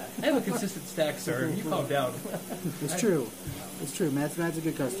feel bad. I have a consistent stack, sir. You calm down. It's true. It's true. Matt's a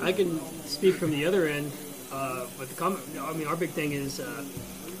good customer. I can speak from the other end with the comic. I mean, our big thing is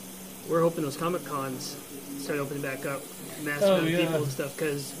we're hoping those Comic Cons start opening back up, massive amount of people and stuff,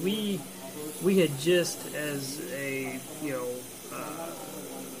 because we had just as a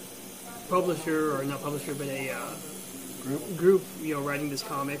publisher, or not publisher, but a group, writing this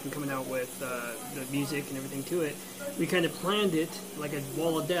comic and coming out with the music and everything to it. We kind of planned it like a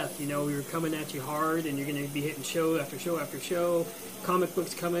wall of death. We were coming at you hard, and you're going to be hitting show after show after show. Comic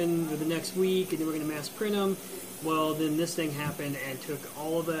books coming the next week, and then we're going to mass print them. Well, then this thing happened and took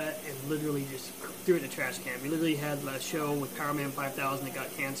all of that and literally just threw it in a trash can. We literally had a show with Power Man 5000 that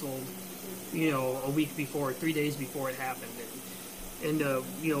got canceled, a week before, 3 days before it happened. And No,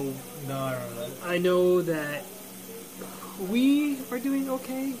 I don't know that. I know that we are doing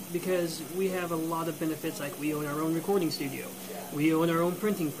okay because we have a lot of benefits. Like we own our own recording studio, we own our own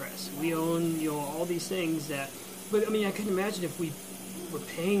printing press, we own all these things that. But I mean, I couldn't imagine if we were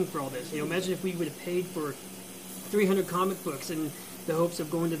paying for all this. Imagine if we would have paid for 300 comic books in the hopes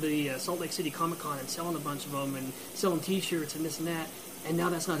of going to the Salt Lake City Comic Con and selling a bunch of them and selling T-shirts and this and that. And now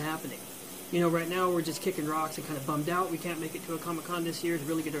that's not happening. Right now we're just kicking rocks and kind of bummed out. We can't make it to a Comic Con this year to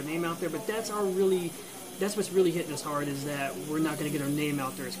really get our name out there. But that's what's really hitting us hard, is that we're not going to get our name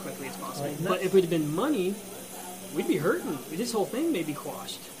out there as quickly as possible. Right, but if it had been money, we'd be hurting. This whole thing may be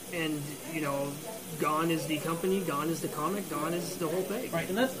quashed. And, gone is the company, gone is the comic, gone is the whole thing. Right,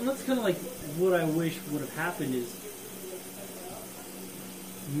 and that's kind of like what I wish would have happened is,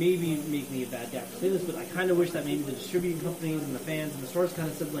 maybe make me a bad guy for saying this, but I kind of wish that maybe the distributing companies and the fans and the stores kind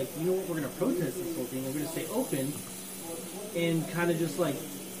of said, like, you know what, we're going to protest this whole thing, we're going to stay open, and kind of just, like,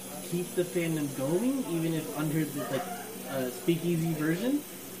 keep the fandom going, even if under the, speakeasy version,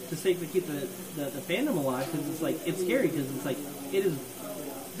 to keep the fandom alive, because it's, like, it's scary, because it's, like, it is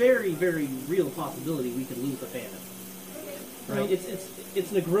very, very real possibility we could lose the fandom. Right?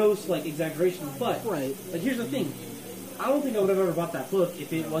 It's a gross, like, exaggeration, but, Right. Like, here's the thing. I don't think I would have ever bought that book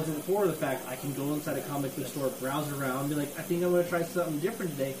if it wasn't for the fact I can go inside a comic book store, browse around, be like, I think I'm going to try something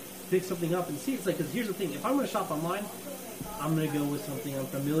different today, pick something up and see. It's like, because here's the thing, if I'm going to shop online, I'm going to go with something I'm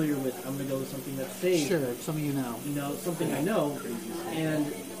familiar with. I'm going to go with something that's safe. Sure, something you know. Something I know.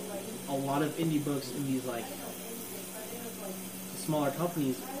 And a lot of indie books in these, like, smaller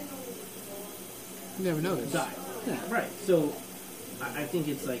companies You never noticed. die. Yeah. Right. So, I think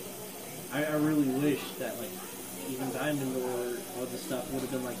it's like, I really wish that, like, even Diamond or all this stuff would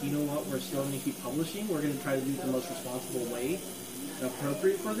have been like, you know what, we're still going to keep publishing, we're going to try to do it the most responsible way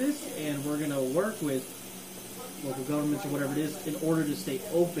appropriate for this, and we're going to work with local governments or whatever it is in order to stay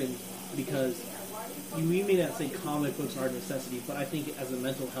open, because we may not say comic books are a necessity, but I think as a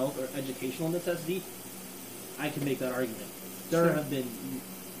mental health or educational necessity, I can make that argument. There have been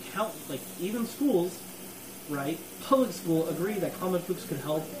even schools, right, public school agree that comic books could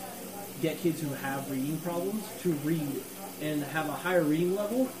help get kids who have reading problems to read and have a higher reading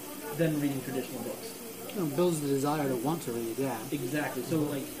level than reading traditional books. Builds the desire to want to read, yeah. Exactly. So,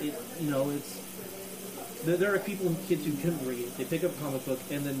 like, there are kids who couldn't read. They pick up a comic book,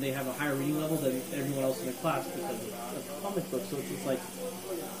 and then they have a higher reading level than everyone else in the class because of the comic book. So it's just like,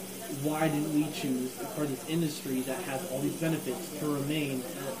 why didn't we choose for this industry that has all these benefits to remain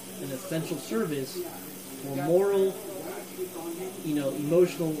an essential service for moral,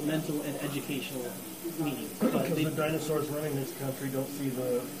 emotional, mental, and educational meanings? Because the dinosaurs running this country don't see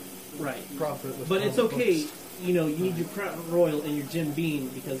the profit. With But it's comic okay. books. You need your Crown Royal and your Jim Beam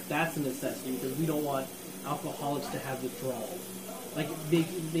because that's a necessity. Because we don't want alcoholics to have withdrawal. Like, they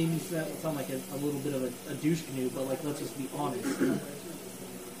made me sound like a little bit of a douche canoe, but, like, let's just be honest.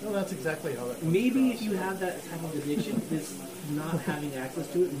 No, that's exactly how that. Maybe if you have that type of addiction, this not having access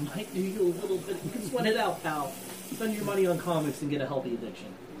to it might do you a little bit. You can sweat it out, pal. Spend your money on comics and get a healthy addiction.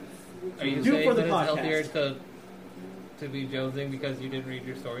 Are you Do it saying for the that it's podcast. healthier to be jonesing because you didn't read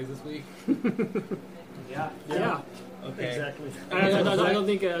your stories this week? Yeah. Yeah. Okay. Exactly. I don't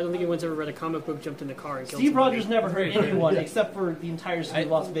think anyone's ever read a comic book, jumped in the car, and killed Steve somebody. Rogers never hurt anyone except for the entire city of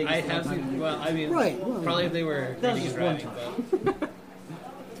Las Vegas. I have seen. Well, I mean, Right, well, probably if they were That was reading just and one driving, but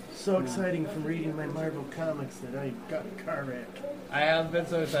So exciting from reading my Marvel comics that I got a car wreck. I have been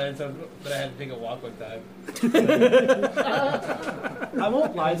so excited, but I had to take a walk one time. I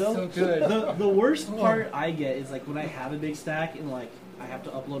won't lie though. So good. The worst part I get is like when I have a big stack and like I have to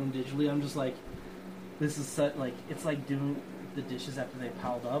upload them digitally. I'm just like, this is such like it's like doing the dishes after they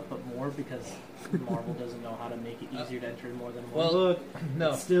piled up, but more because Marvel doesn't know how to make it easier to enter in more than one Well, book.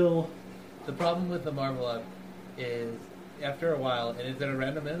 no. Still, The problem with the Marvel app is after a while, and it's at a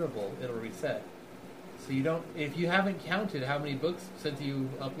random interval, it'll reset. So you don't, if you haven't counted how many books since you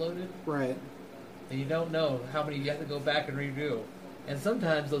uploaded, Right. then you don't know how many you have to go back and redo. And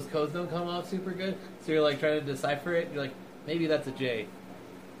sometimes those codes don't come out super good, so you're like trying to decipher it, and you're like, maybe that's a J.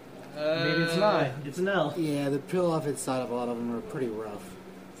 maybe it's not. It's an L. Yeah, the pill off inside of a lot of them are pretty rough.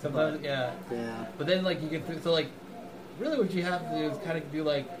 Sometimes, yeah. Yeah. But then, like, you get so like, really, what you have to do is kind of do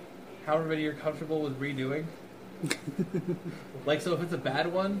like, however many you're comfortable with redoing. Like, so if it's a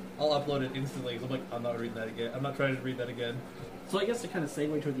bad one, I'll upload it instantly. So I'm like, I'm not reading that again. I'm not trying to read that again. So I guess to kind of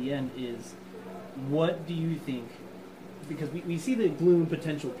segue toward the end is, what do you think? Because we see the gloom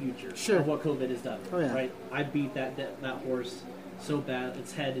potential future Sure. of what COVID has done. Oh, yeah. Right? I beat that horse so bad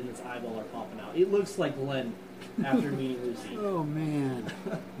its head and its eyeball are popping out. It looks like Glenn after meeting Lucy. Oh man.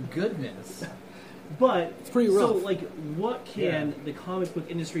 Goodness. But It's pretty So, rough. like, what can the comic book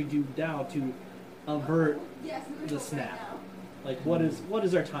industry do now to avert the snap? Like, what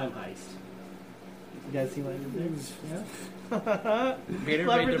is our time heist? You guys see what I did there? Yeah. Vader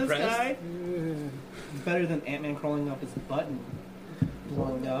Clever, made this depressed. guy. Better than Ant-Man crawling up his butt and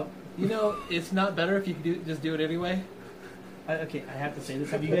blowing up. You know, it's not better if you could just do it anyway. Okay, I have to say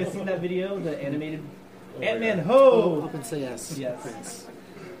this. Have you guys seen that video? The animated Ant-Man Oh, Ho! up and say yes. Yes. Yes.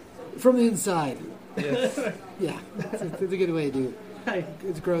 From the inside. Yes. Yeah. It's a good way to do it.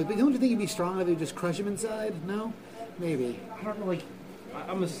 It's gross. But don't you think you'd be strong enough to just crush him inside? No? Maybe. I don't know, like,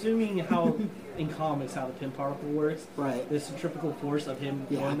 I'm assuming how, in comics, how the pin particle works. Right. The centrifugal force of him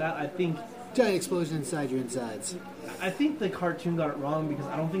Yeah. doing that. I think Giant explosion inside your insides. the cartoon got it wrong because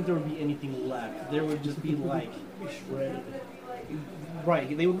I don't think there would be anything left. There would just be like shredded.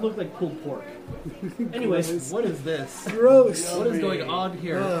 Right, they would look like pulled pork. Anyways, What is this? Gross. What is going on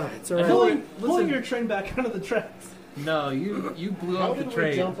here? It's I alright. feel like- pulling listen, your train back onto the tracks. no, you blew How up the did we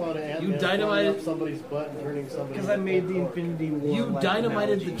train. jump on an Ant-Man You flying dynamited. up somebody's butt and turning somebody? Because I made the Infinity War. You like,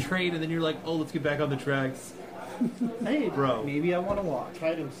 dynamited analogy. the train, and then you're like, "Oh, let's get back on the tracks." Hey, Bro. maybe I want to walk.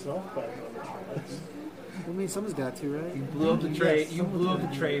 Tied himself back on the tracks. I mean, someone's got to, right? You blew up the train. You blew up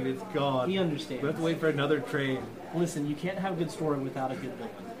the train. It's gone. He We have understands. to wait for another train. Listen, you can't have a good story without a good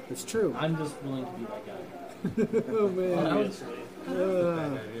villain. It's true. I'm just willing to be that guy. Oh man. Obviously.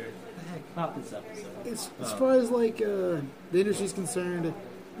 Not this episode. As far as like the industry's concerned,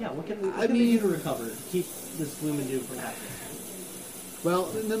 Yeah, what can I they do mean- to recover? Keep this gloom and doom from happening. well,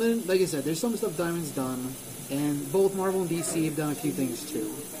 and then, like I said, there's some stuff Diamond's done, and both Marvel and DC have done a few things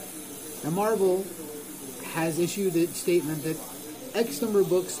too. Now, Marvel has issued a statement that X number of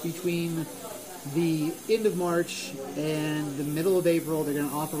books between the end of March and the middle of April they're going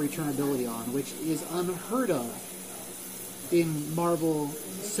to offer returnability on, which is unheard of in Marvel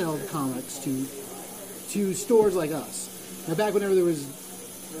sold comics to stores like us. Now, back whenever there was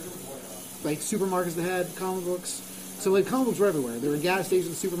like supermarkets that had comic books, so like comic books were everywhere. They were in gas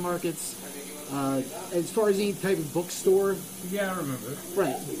stations, supermarkets. As far as any type of bookstore, Yeah, I remember.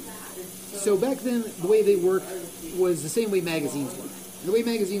 right. So back then, the way they worked was the same way magazines work. The way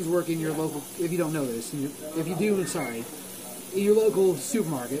magazines work in your local, if you don't know this, if you do, I'm sorry, in your local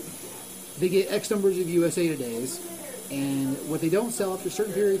supermarket, they get X numbers of USA Todays, and what they don't sell after a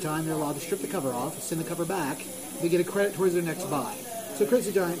certain period of time, they're allowed to strip the cover off, send the cover back, they get a credit towards their next buy. So it creates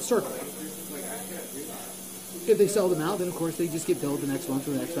a giant circle. If they sell them out, then of course they just get billed the next month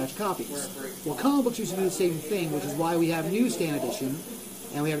for the next batch of copies. Well, comic books used to do the same thing, which is why we have newsstand edition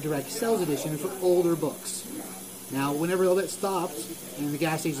and we have direct sales edition for older books. Now, whenever all that stopped and the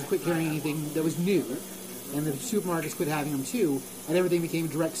gas stations quit carrying anything that was new, and the supermarkets quit having them too, and everything became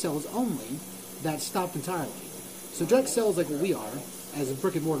direct sales only, that stopped entirely. So direct sales, like what we are, as a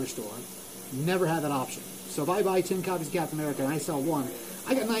brick and mortar store, never had that option. So if I buy 10 copies of Captain America and I sell one,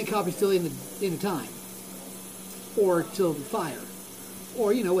 I got 9 copies till in the time, or till the fire,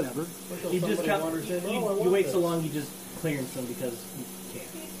 or whatever. You just Somebody count, wanders in, "Oh, I you want wait this." so long, you just clearance them because you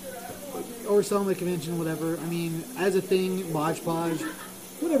can't. Or sell them at a convention, whatever. I mean, as a thing, Mod Podge,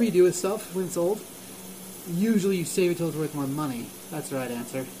 whatever you do with stuff when it's sold, Usually you save it till it's worth more money. That's the right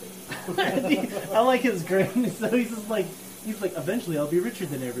answer. I like his grin. So he's just like, eventually I'll be richer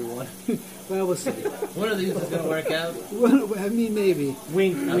than everyone. Well, we'll see. One of these is going to work out. Well, I mean, maybe.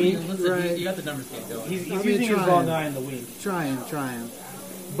 Wink, I wink. mean, listen, Right. you got the numbers game going. He's I mean, using his trying. wrong eye in the wink. Trying.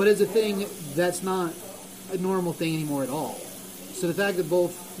 But it's a thing that's not a normal thing anymore at all. So the fact that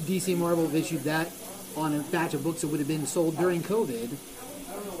both DC and Marvel have issued that on a batch of books that would have been sold during COVID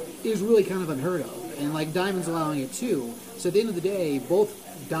is really kind of unheard of. And like Diamond's allowing it too. So at the end of the day,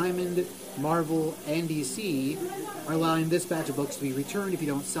 both Diamond, Marvel, and DC are allowing this batch of books to be returned if you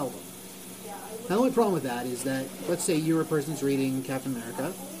don't sell them. Now, the only problem with that is that, let's say you're a person that's reading Captain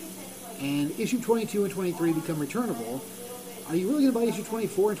America, and issue 22 and 23 become returnable. Are you really going to buy issue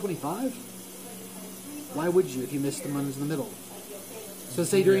 24 and 25? Why would you if you missed the ones in the middle? So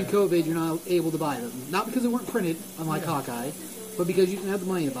say during COVID you're not able to buy them. Not because they weren't printed, unlike Hawkeye, but because you didn't have the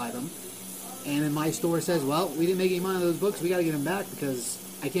money to buy them. And then my store says, well, we didn't make any money on those books, we got to get them back because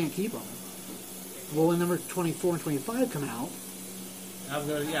I can't keep them. Well, when number 24 and 25 come out, I'm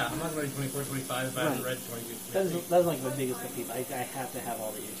not going to 24, 25 if I haven't read 22. That's like my biggest pet peeve. I have to have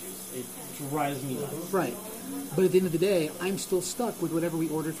all the issues. It drives me nuts. right. But at the end of the day, I'm still stuck with whatever we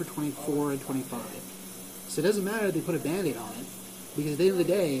ordered for 24 and 25. So it doesn't matter if they put a Band-Aid on it, because at the end of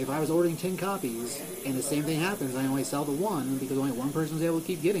the day, if I was ordering 10 copies and the same thing happens, I only sell the one because only one person was able to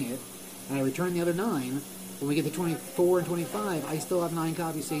keep getting it, and I return the other 9, when we get to 24 and 25, I still have 9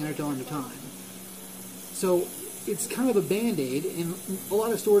 copies sitting there till end of time. So it's kind of a Band-Aid, and a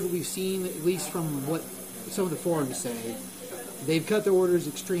lot of stores that we've seen, at least from what some of the forums say, they've cut their orders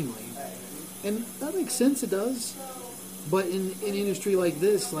extremely. And that makes sense, it does. But in an industry like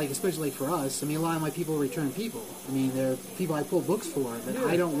this, like especially like for us, I mean, a lot of my people are return people. I mean, they're people I pull books for, but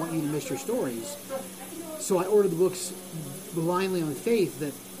I don't want you to miss your stories. So I order the books blindly on faith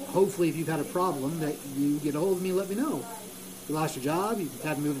that hopefully if you've had a problem, that you get a hold of me and let me know. You lost your job, you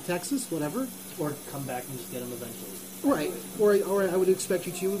had to move to Texas, whatever. Or come back and just get them eventually. Right. Or I would expect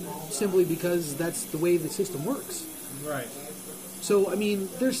you to, simply because that's the way the system works. Right. So, I mean,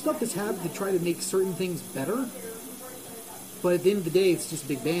 there's stuff that's happened to try to make certain things better, but at the end of the day, it's just a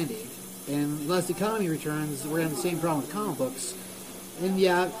big Band-Aid. And unless the economy returns, we're going to have the same problem with comic books. And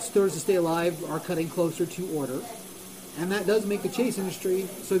yeah, stores to stay alive are cutting closer to order. And that does make the chase industry,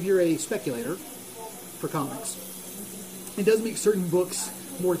 so if you're a speculator for comics, it does make certain books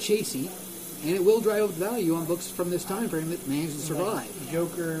more chasey, and it will drive up the value on books from this time frame that manage to survive. Like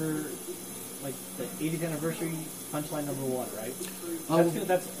Joker, like the 80th anniversary, Punchline #1, right?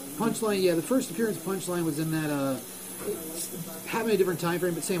 That's Punchline, yeah, the first appearance of Punchline was in that, having a different time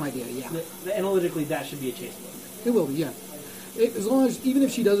frame, but same idea, yeah. Analytically, that should be a chase book. It will be, yeah. As long as, even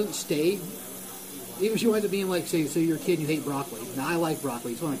if she doesn't stay, even if she winds up being like, say you're a kid and you hate broccoli. Now, I like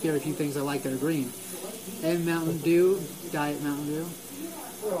broccoli. It's one of the very few things I like that are green. And Mountain Dew, Diet Mountain Dew.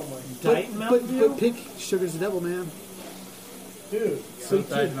 But pick sugar's the devil, man. Dude,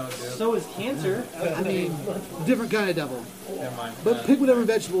 So is cancer. I mean, different kind of devil. Never mind. But pick whatever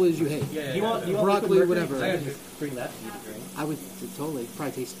vegetable it is you hate. Do you want Broccoli, liquid mercury? whatever. I could just bring that to you to drink. I would totally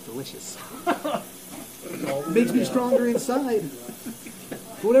probably taste delicious. Makes me stronger inside.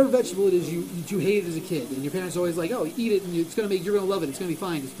 But whatever vegetable it is you hated as a kid, and your parents always like, oh, eat it, and you're gonna love it. It's gonna be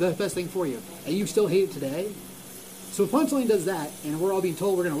fine. It's the best thing for you, and you still hate it today. So if Punchline does that, and we're all being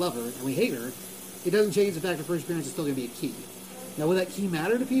told we're gonna love her, and we hate her, it doesn't change the fact that first appearance is still gonna be a key. Now, will that key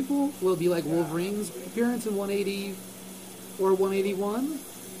matter to people? Will it be like Wolverine's appearance in 180 or 181?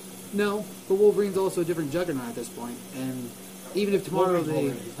 No, but Wolverine's also a different Juggernaut at this point, and even if tomorrow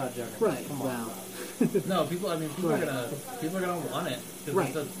It's not Juggernaut. right, Come on. wow. No, people are gonna want it because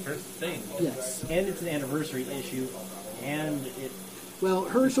Right. it's the first thing. Yes. And it's an anniversary issue, and it. Well,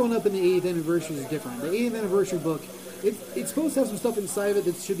 her showing up in the 80th anniversary is different. The 80th anniversary book, it's supposed to have some stuff inside of it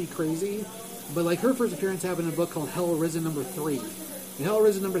that should be crazy, but like her first appearance happened in a book called Hell Arisen number 3. And Hell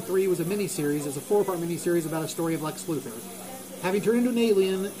Arisen number 3 was a miniseries. It's a 4-part miniseries about a story of Lex Luthor having turned into an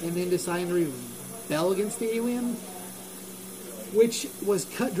alien and then deciding to rebel against the alien, which was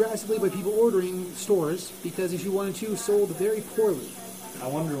cut drastically by people ordering stores because issue 1 and 2 sold very poorly. I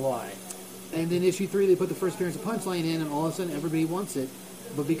wonder why. And then issue 3, they put the first appearance of Punchline in, and all of a sudden everybody wants it.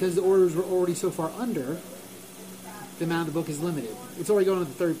 But because the orders were already so far under, the amount of the book is limited. It's already going to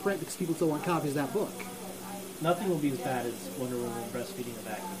the third print because people still want copies of that book. Nothing will be as bad as Wonder Woman breastfeeding a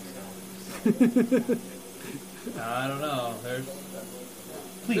vacuum. So. I don't know.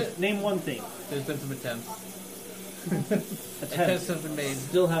 Please, name one thing. There's been some attempts. Attempts Attempts have been made.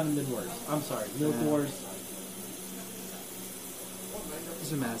 still haven't been worse. I'm sorry. Milk Wars,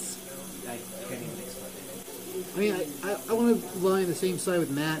 It's a mess. I can't even explain it. I mean, I want to lie on the same side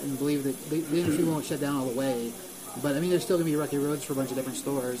with Matt and believe that the industry won't shut down all the way. But, I mean, there's still going to be rocky roads for a bunch of different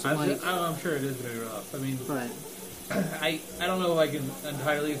stores. I'm sure it is going to be rough. I mean, right. I don't know if I can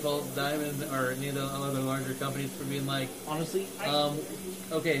entirely fault Diamond or any of the other larger companies for being like, honestly,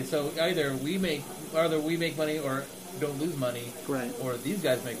 okay, so either we make money or don't lose money, right? Or these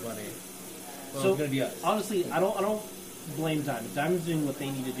guys make money. Well, so it's going to be us. Honestly, I don't blame Diamond. Diamond's doing what they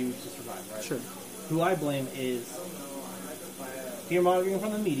need to do to survive, right? Sure. Who I blame is fear mongering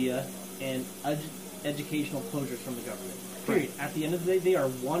from the media and educational closures from the government. Period. Right. At the end of the day, they are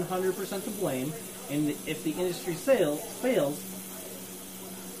 100% to blame. And if the industry fails,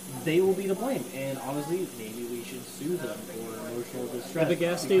 they will be to blame. And honestly, maybe we should sue them for emotional distress. If a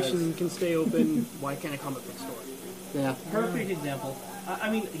gas station can stay open, why can't a comic book store? Yeah. Perfect example. I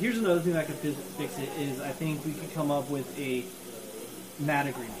mean, here's another thing that could fix it is I think we could come up with a MAT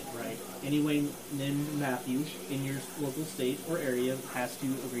agreement, right? Anyone named Matthew in your local state or area has to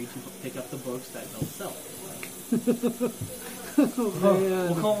agree to pick up the books that don't sell.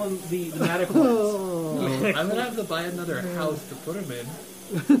 We'll call them the MAT Accords. I'm going to have to buy another house to put them in.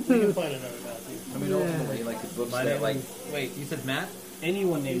 We can find another Matthew. I mean, ultimately, like the books that, like, wait, you said Matt?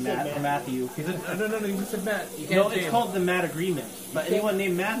 Anyone named Matt or Matthew. He said, no, you just said Matt. You can't No, it's called the MAT Agreement. But anyone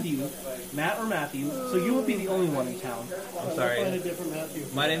named Matthew, Matt or Matthew, so you would be the only one in town. I'm sorry. Find a different Matthew.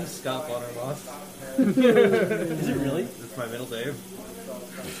 My name's Scott Bonnermoss. Is it really? That's my middle name.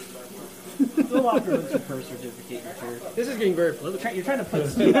 Go after your birth certificate, you jerk. This is getting very political. You're trying to put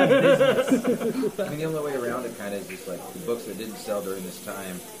Steve out of business. I mean, the only way around it kind of is just like the books that didn't sell during this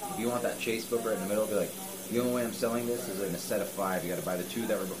time. If you want that chase book right in the middle, be like, the only way I'm selling this is in a set of 5. You got to buy the 2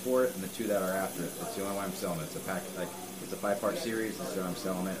 that were before it and the 2 that are after it. That's the only way I'm selling it. It's a pack, like it's a 5-part series. That's how I'm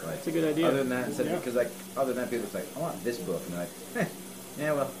selling it. Like, it's a good idea. Other than that, because like other than that, people are like, I want this book, and they're like,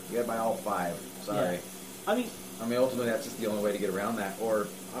 yeah, well, you got to buy all 5. Sorry. Yeah. I mean, ultimately, that's just the only way to get around that. Or,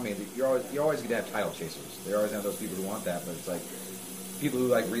 I mean, you're always going to have title chasers. They always have those people who want that, but it's like people who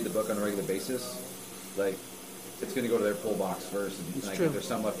like read the book on a regular basis, like it's going to go to their pull box first, and like, if there's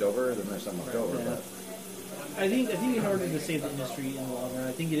some left over, then there's some left over. Yeah. But I think in order to save the industry in the long run,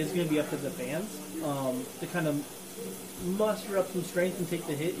 I think it is going to be up to the fans to kind of muster up some strength and take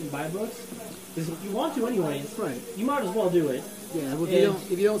the hit and buy books. Because if you want to, anyways, right? You might as well do it. Yeah. Well,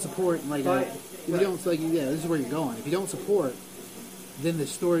 if you don't support, like, if you don't, like, yeah, this is where you're going. If you don't support, then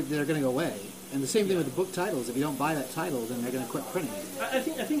they're going to go away. And the same thing with the book titles. If you don't buy that title, then they're going to quit printing it. I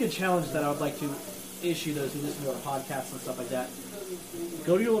think a challenge that I would like to issue those who listen to our podcasts and stuff like that.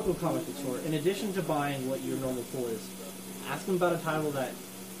 Go to your local comic book store. In addition to buying what your normal pull is, ask them about a title that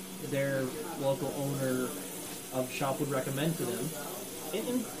their local owner of shop would recommend to them,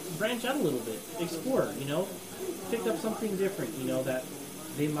 and branch out a little bit. Explore, pick up something different, that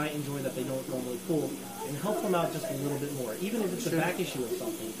they might enjoy that they don't normally pull, and help them out just a little bit more. Even if it's a back issue of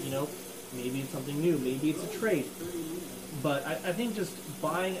something, maybe it's something new, maybe it's a trade. But I think just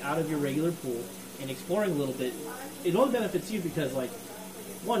buying out of your regular pool and exploring a little bit, it only benefits you because, like,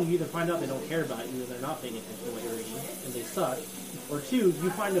 one, you either find out they don't care about you and they're not paying attention to what you're reading and they suck, or 2, you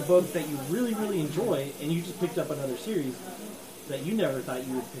find a book that you really, really enjoy and you just picked up another series that you never thought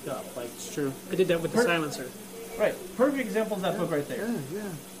you would pick up. Like, it's true. I did that with The Silencer. Right. Perfect example is that book right there. Yeah.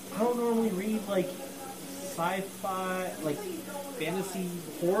 I don't normally read, like, sci-fi, like, fantasy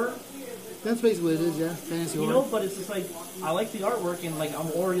horror. That's basically what it is, yeah. Fantasy horror. But it's just like, I like the artwork and, like, I'm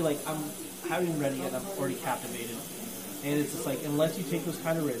already, like, I'm having read it and I'm already captivated. And it's just like, unless you take those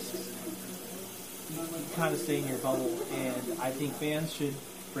kind of risks, you kind of stay in your bubble. And I think fans should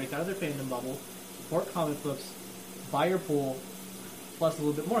break out of their fandom bubble, support comic books, buy your pool, plus a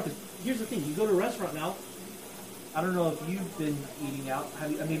little bit more. Because here's the thing, you go to a restaurant now, I don't know if you've been eating out,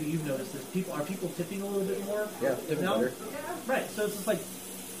 maybe you've noticed this, are people tipping a little bit more? Yeah, tipping better. Right, so it's just like,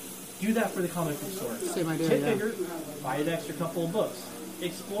 do that for the comic book store. Same idea, Tip yeah. bigger, buy an extra couple of books.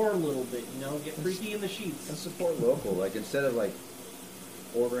 Explore a little bit, get freaky in the sheets. And support local. Like, instead of, like,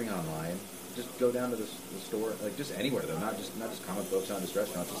 ordering online, just go down to the store, like, just anywhere, though. Not just comic books, not just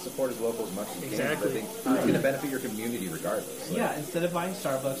restaurants. Just support as local as much as you can. I think it's going to benefit your community regardless. Like, yeah, instead of buying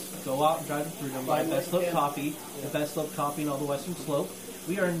Starbucks, go out and drive to Freedom, buy Best Slope Coffee, the Best Slope Coffee in all the Western Slope.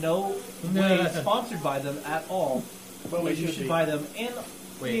 We are no way sponsored by them at all, but you should buy them and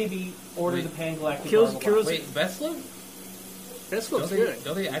maybe order the Pan Galactic. Wait, Best Slope? This looks good.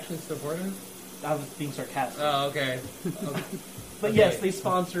 Don't they actually support it? I was being sarcastic. Oh, okay. But yes, they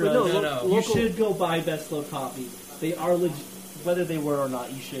sponsor us. No. You should go buy Best Slope Coffee. They are legit. Whether they were or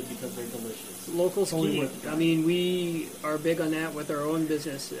not, you should because they're delicious. Local's key. I mean, we are big on that with our own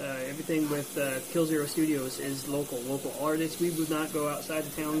business. Everything with Kill Zero Studios is local. Local artists. We would not go outside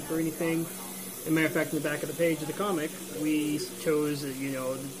of town for anything. As a matter of fact, in the back of the page of the comic, we chose,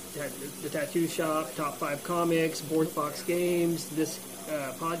 the tattoo shop, top 5 comics, Board Box Games, this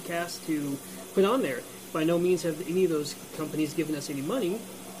podcast to put on there. By no means have any of those companies given us any money,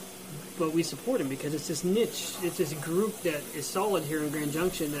 but we support them because it's this niche, it's this group that is solid here in Grand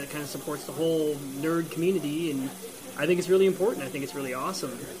Junction that kind of supports the whole nerd community, and I think it's really important. I think it's really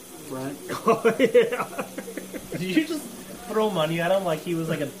awesome. Right. Oh, yeah. Did you just throw money at him like he was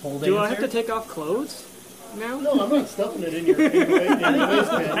like a pole dancer? Do I have to take off clothes now? No, I'm not stuffing it in your waistband.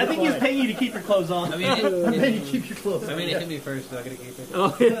 I think he's paying you to keep your clothes on. I mean, I'm paying you to keep your clothes on. I mean, it hit me first, so I gotta keep it.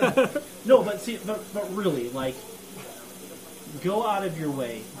 Oh, yeah. No, but see, but really, like, go out of your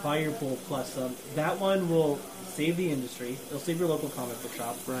way, buy your Pull Plus sub. That one will save the industry. It'll save your local comic book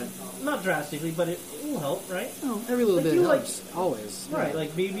shop. Right. Not drastically, but it will help, right? Oh, every little Like, bit you helps. Always. Right,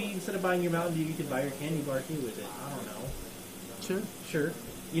 like maybe instead of buying your Mountain Dew, you could buy your candy bar too with it. I don't know. Sure.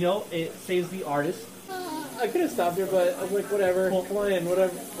 You know, it saves the artist. I could have stopped here, but I'm like, whatever. Come on in,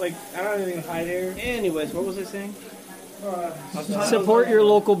 whatever. Like, I don't have anything to hide here. Anyways, what was I saying? Support your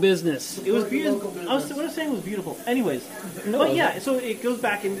local business. It was beautiful. What I was saying was beautiful. Anyways, but yeah, so it goes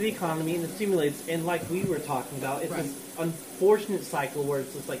back into the economy and it stimulates, and like we were talking about, it's this unfortunate cycle where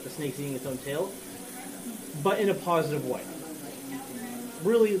it's just like the snake's eating its own tail, but in a positive way.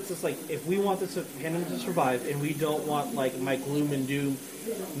 Really, it's just like, if we want this fandom to survive, and we don't want like my gloom and doom,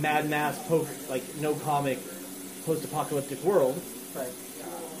 Mad Max, no comic, post-apocalyptic world,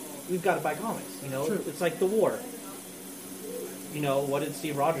 we've got to buy comics. You know, it's like the war. You know, what did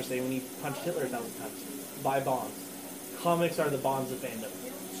Steve Rogers say when he punched Hitler 1,000 times? Buy bonds. Comics are the bonds of fandom.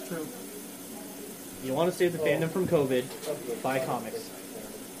 It's true. You want to save the fandom from COVID, buy comics.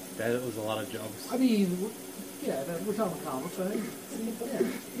 That was a lot of jokes. I mean, yeah, we're talking comics, right?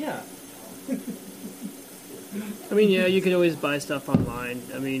 Yeah. I mean, yeah, you could always buy stuff online.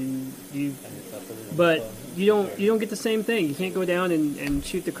 I mean, but you don't get the same thing. You can't go down and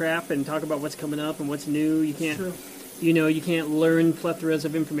shoot the crap and talk about what's coming up and what's new. You can't. True. You can't learn plethoras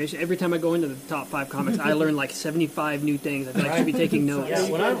of information. Every time I go into the top 5 comics, I learn like 75 new things. I feel like I should be taking notes.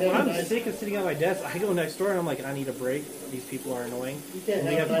 Yeah, when I'm sick of sitting at my desk, I go next door and I'm like, I need a break. These people are annoying. You can't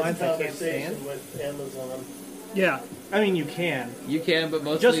We have a have nice lines I can't conversation stand. with Amazon. Yeah. I mean, you can. You can, but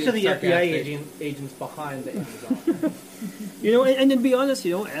mostly Just to the FBI sarcastic. agents behind the Amazon. And to be honest,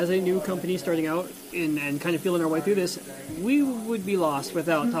 as a new company starting out and kind of feeling our way through this, we would be lost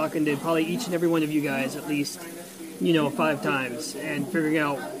without talking to probably each and every one of you guys at least, 5 times and figuring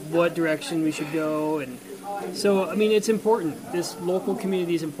out what direction we should go. And so, I mean, it's important. This local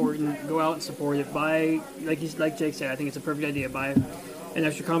community is important. Go out and support it. Buy, like Jake said, I think it's a perfect idea. Buy an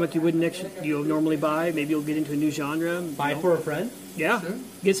extra comic you wouldn't normally buy. Maybe you'll get into a new genre. Buy for a friend? Yeah. Sure.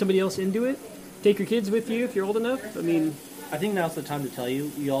 Get somebody else into it. Take your kids with you if you're old enough. I mean, I think now's the time to tell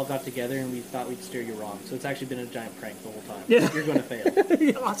you. We all got together and we thought we'd steer you wrong. So it's actually been a giant prank the whole time. Yeah. You're going to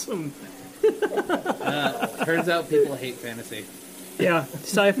fail. Awesome. Turns out people hate fantasy. Yeah,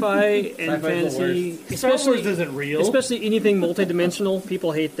 sci-fi and Sci-fi's the fantasy. Star Wars isn't real. Especially anything multidimensional.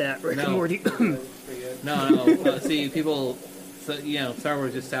 People hate that. Rick and No. Morty. No. See, people. So, Star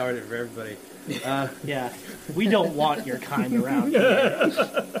Wars just soured it for everybody. Yeah. We don't want your kind around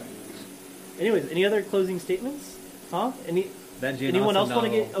here. Anyways, any other closing statements? Huh? Anyone else want to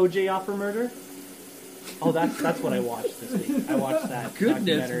get OJ off for murder? Oh, that's what I watched this week. I watched that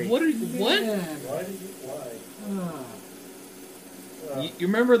documentary. Goodness, what? Why did you lie? You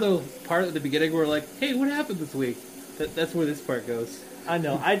remember the part at the beginning where we're like, hey, what happened this week? That's where this part goes. I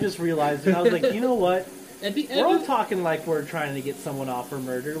know. I just realized, and I was like, you know what? At the We're all end, talking like we're trying to get someone off for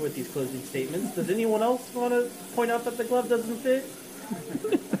murder with these closing statements. Does anyone else want to point out that the glove doesn't fit?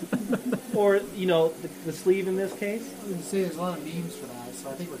 Or, the sleeve in this case? I was going to say there's a lot of memes for that,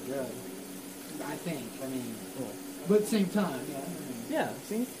 so I think we're good. But at the same time, Yeah,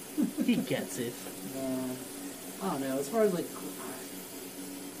 see? He gets it. I don't know. As far as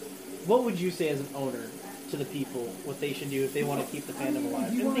What would you say as an owner to the people what they should do if they want to keep the fandom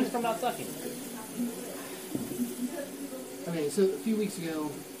alive? And things from not sucking. okay, so a few weeks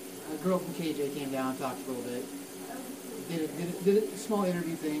ago, a girl from KJ came down and talked a little bit. Did a small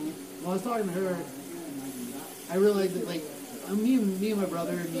interview thing. While I was talking to her, I realized that me and my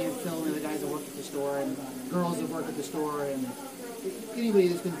brother and me and Phil and the guys that work at the store and girls that work at the store and anybody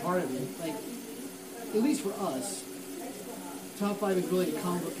that's been part of it, at least for us, Top 5 is really a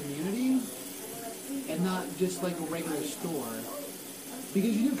comic book community and not just like a regular store.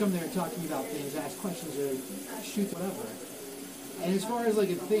 Because you do come there and talk to me about things, ask questions, or shoot whatever. And as far as a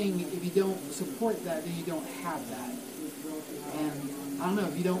thing, if you don't support that, then you don't have that. And I don't know,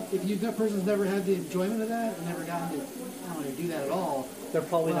 if that person's never had the enjoyment of that and never gotten to do that at all, They're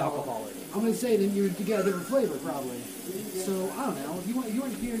probably Well, an alcoholic. I'm gonna say then you get a different flavor probably. So I don't know. If you want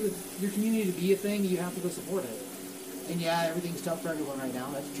your community to be a thing, you have to go support it. And yeah, everything's tough for everyone right now.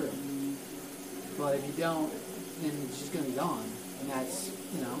 That's true. But if you don't, then it's just gonna be gone. And that's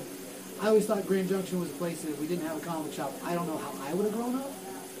I always thought Grand Junction was a place that if we didn't have a comic shop, I don't know how I would have grown up.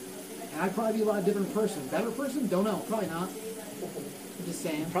 And I'd probably be a lot different person. Better person? Don't know. Probably not. I'm just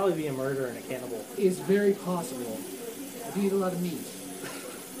saying. Probably be a murderer and a cannibal. Is very possible. I do eat a lot of meat.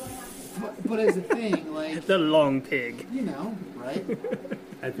 But as a thing, like, The long pig. right?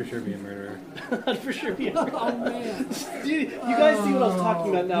 I'd for sure be a murderer. I'd for sure be a Oh murderer. man. Dude, you guys see what I was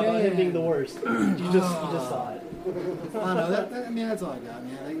talking about now about him man. being the worst. You just saw it. I don't know. That's all I got,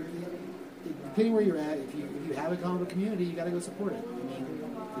 man. Depending where you're at, if you have a comic book community, you got to go support it. I mean,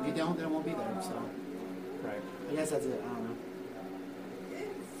 if you don't, then it won't be there. So, Right. I guess that's it. I don't know.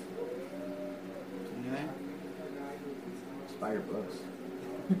 Anything? Just buy your books.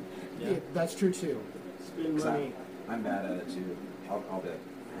 Yeah, that's true too. Spend 'Cause money. I'm bad at it too. I'll be like,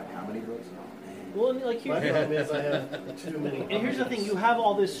 I have how many books? Oh, man. Well, and like My here's, problem is I have too many. and here's the thing: you have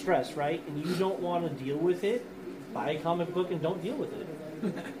all this stress, right? And you don't want to deal with it. Buy a comic book and don't deal with it.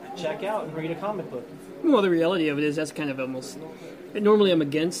 Check out and read a comic book. Well, the reality of it is that's kind of almost. Normally, I'm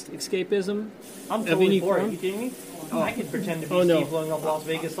against escapism. I'm Of totally any for it. form? You kidding me? I could pretend to be Oh, no. Steve blowing up Las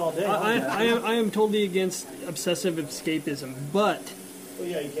Vegas all day. I am totally against obsessive escapism, but Well,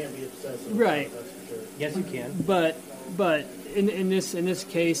 yeah, you can't be obsessive. Right. That's for sure. Yes, you can. but in this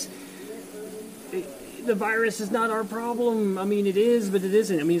case, the virus is not our problem. I mean, it is, but it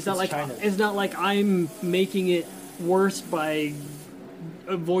isn't. I mean, it's not like I'm making it worse by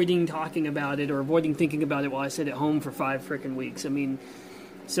avoiding talking about it or avoiding thinking about it while I sit at home for 5 frickin' weeks. I mean,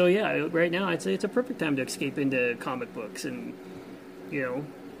 so yeah, right now I'd say it's a perfect time to escape into comic books and Yeah.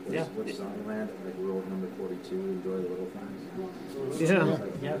 What's Zombieland? Like rule number 42, enjoy the little things. yeah. Like,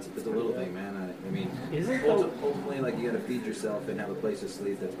 Yeah. it's a little thing, man. I mean, Is it ultimately, like, you gotta feed yourself and have a place to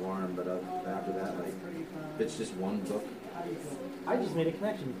sleep that's warm, but after that, like, if it's just one book, I just made a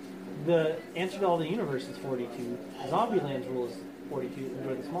connection. The answer to all the universe is 42. Zombieland's rule is 42.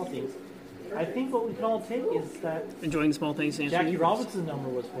 Enjoy the small things. I think what we can all take is that Enjoying small things. to answer Jackie you. Robinson's number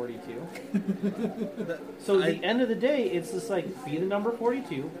was 42. So at the end of the day, it's just like, be the number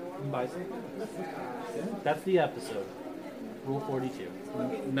 42 and buy something. That's the episode. Rule 42.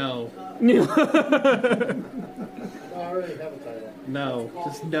 No, I already have a title. no,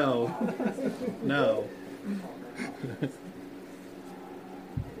 just no, no.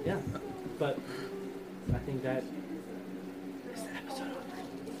 Yeah. But I think that is the episode over.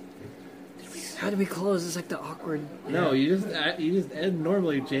 How do we close? It's like the awkward. No, you just end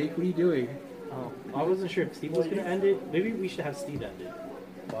normally, Jake. What are you doing? Oh, I wasn't sure if Steve was going to end it. Maybe we should have Steve end it.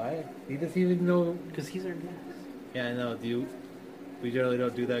 Why? He doesn't even know. Because he's our guest. Yeah, I know. We generally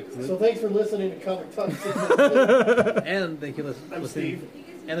don't do that. So thanks for listening to Comic Talk. And thank you, I'm listening. Steve.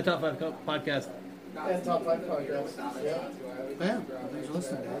 And the Top 5 podcast. And Top 5 Podcast. Yeah. Yeah, thanks for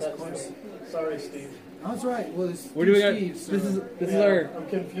listening, guys. Of course. Sorry, Steve. Oh, that's right. Well, it's We're doing our, Steve, this so- is Yeah, our. I'm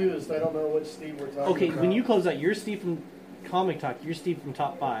confused. I don't know which Steve we're talking Okay, about. when you close out, you're Steve from Comic Talk. You're Steve from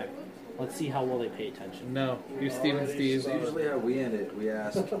Top 5. Let's see how well they pay attention. No, you're Steven Steve. so usually how we end it, we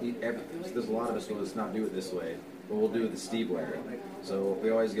ask, there's a lot of us will just not do it this way, but we'll do it the Steve way. So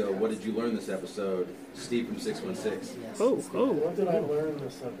we always go, what did you learn this episode? Steve from 616. Yes. Oh. What did I learn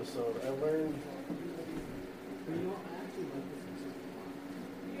this episode? I learned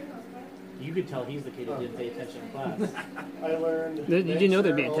You could tell he's the kid who didn't pay attention in class. I learned You make didn't know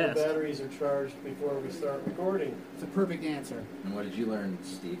there'd be a all test. the batteries are charged before we start recording. It's a perfect answer. And what did you learn,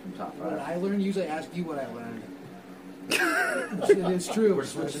 Steve, from Top What 5? I learned, usually I ask you what I learned. It is true. We're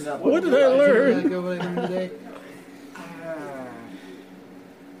switching up. What did I learn? What I learned today?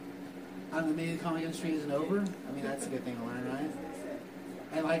 I don't know, maybe the comic industry isn't over. I mean, that's a good thing to learn, right?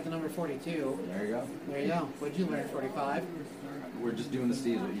 I like the number 42. There you go. There you go. What did you learn, 45? We're just doing the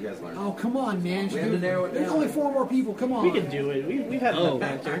Steves, what you guys learned. Oh, come on, man. We had to narrow it There's down. only 4 more people. Come on. We can do it. We've had enough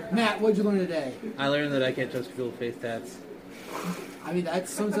banter. Matt, what did you learn today? I learned that I can't trust people with face tats. I mean,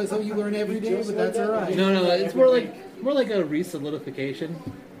 that's something you learn every day, but that's all right. No, it's more like a re-solidification.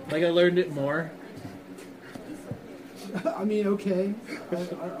 Like I learned it more. I mean, okay.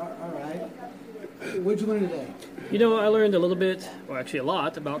 All right. What did you learn today? You know, I learned a little bit, or actually a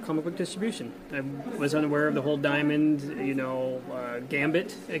lot, about comic book distribution. I was unaware of the whole diamond,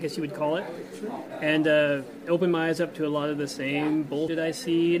 gambit, I guess you would call it, and opened my eyes up to a lot of the same bullshit I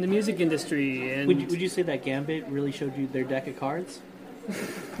see in the music industry. And Would you say that Gambit really showed you their deck of cards?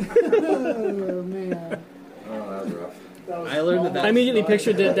 Oh, man. Oh, that was rough. I learned that. I immediately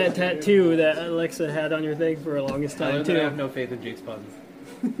pictured that tattoo that Alexa had on your thing for the longest I time learned that I have too. no faith in Jake's puns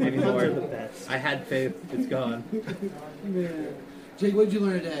Puns are the anymore. best. I had faith. It's gone. Jake, what did you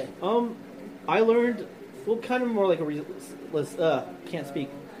learn today? I learned, well, kind of more like can't speak.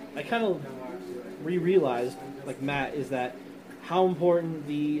 I kind of realized, like Matt, is that how important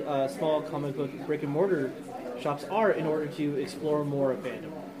the small comic book brick and mortar shops are in order to explore more of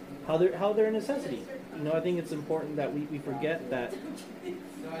fandom. How they're a necessity. You know, I think it's important that we forget that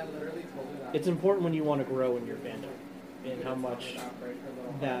it's important when you want to grow in your fandom, and how much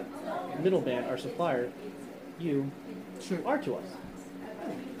that middleman, our supplier, you are to us.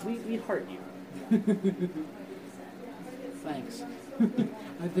 We heart you. Thanks.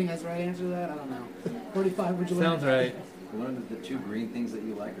 I think that's the right answer to that. I don't know. 45, would you learn? Sounds right. I learned that the two green things that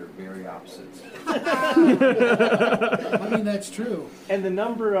you like are very opposites. I mean, that's true. And the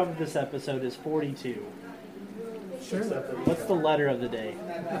number of this episode is 42. Sure. What's the letter of the day?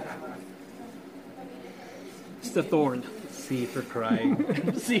 It's the thorn. C for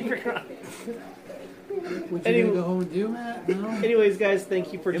crying. C for crying. What you gonna go home and do, Matt? No. Anyways, guys,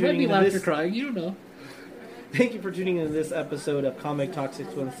 thank you for It might tuning be in. laughter This, crying. You don't know. thank you for tuning in to this episode of Comic Talk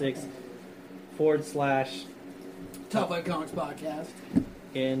 616 / Top 5 Comics Podcast.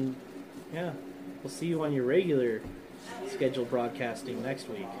 and yeah, we'll see you on your regular scheduled broadcasting next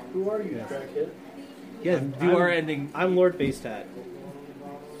week. Who are you, crackhead? Yeah, you are ending. I'm Lord Basetat.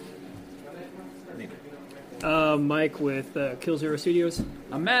 Mike with Kill Zero Studios.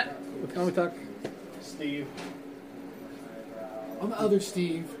 I'm Matt with Comic Talk. Steve. I'm the other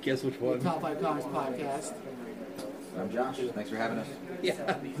Steve. Guess which one? Top 5 Comics Podcast. I'm Josh. Thanks for having us.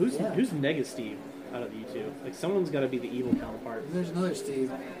 Yeah. Who's Nega Steve out of you two? Like, someone's got to be the evil counterpart. There's another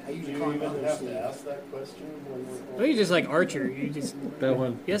Steve. I Do usually you call him even other have Steve. to ask that question when we're Oh, you just like Archer. You just That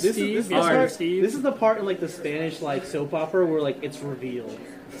one. yes, This Steve. is yes, part, Steve. this is the part in like the Spanish like soap opera where like it's revealed.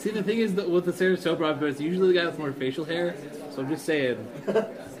 See, the thing is that with the Sarah soap opera, it's usually the guy with more facial hair. So I'm just saying,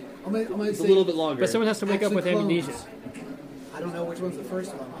 I'm gonna it's a say little bit longer. But someone has to wake up actually with clones. amnesia. I don't know which one's the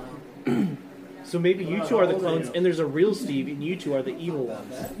first one. So maybe you two are the clones, and there's a real Steve, and you two are the evil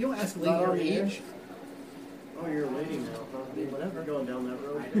ones. You don't ask Lee her age. Oh, you're a lady now, huh? Whatever. Going down that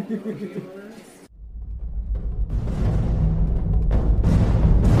road.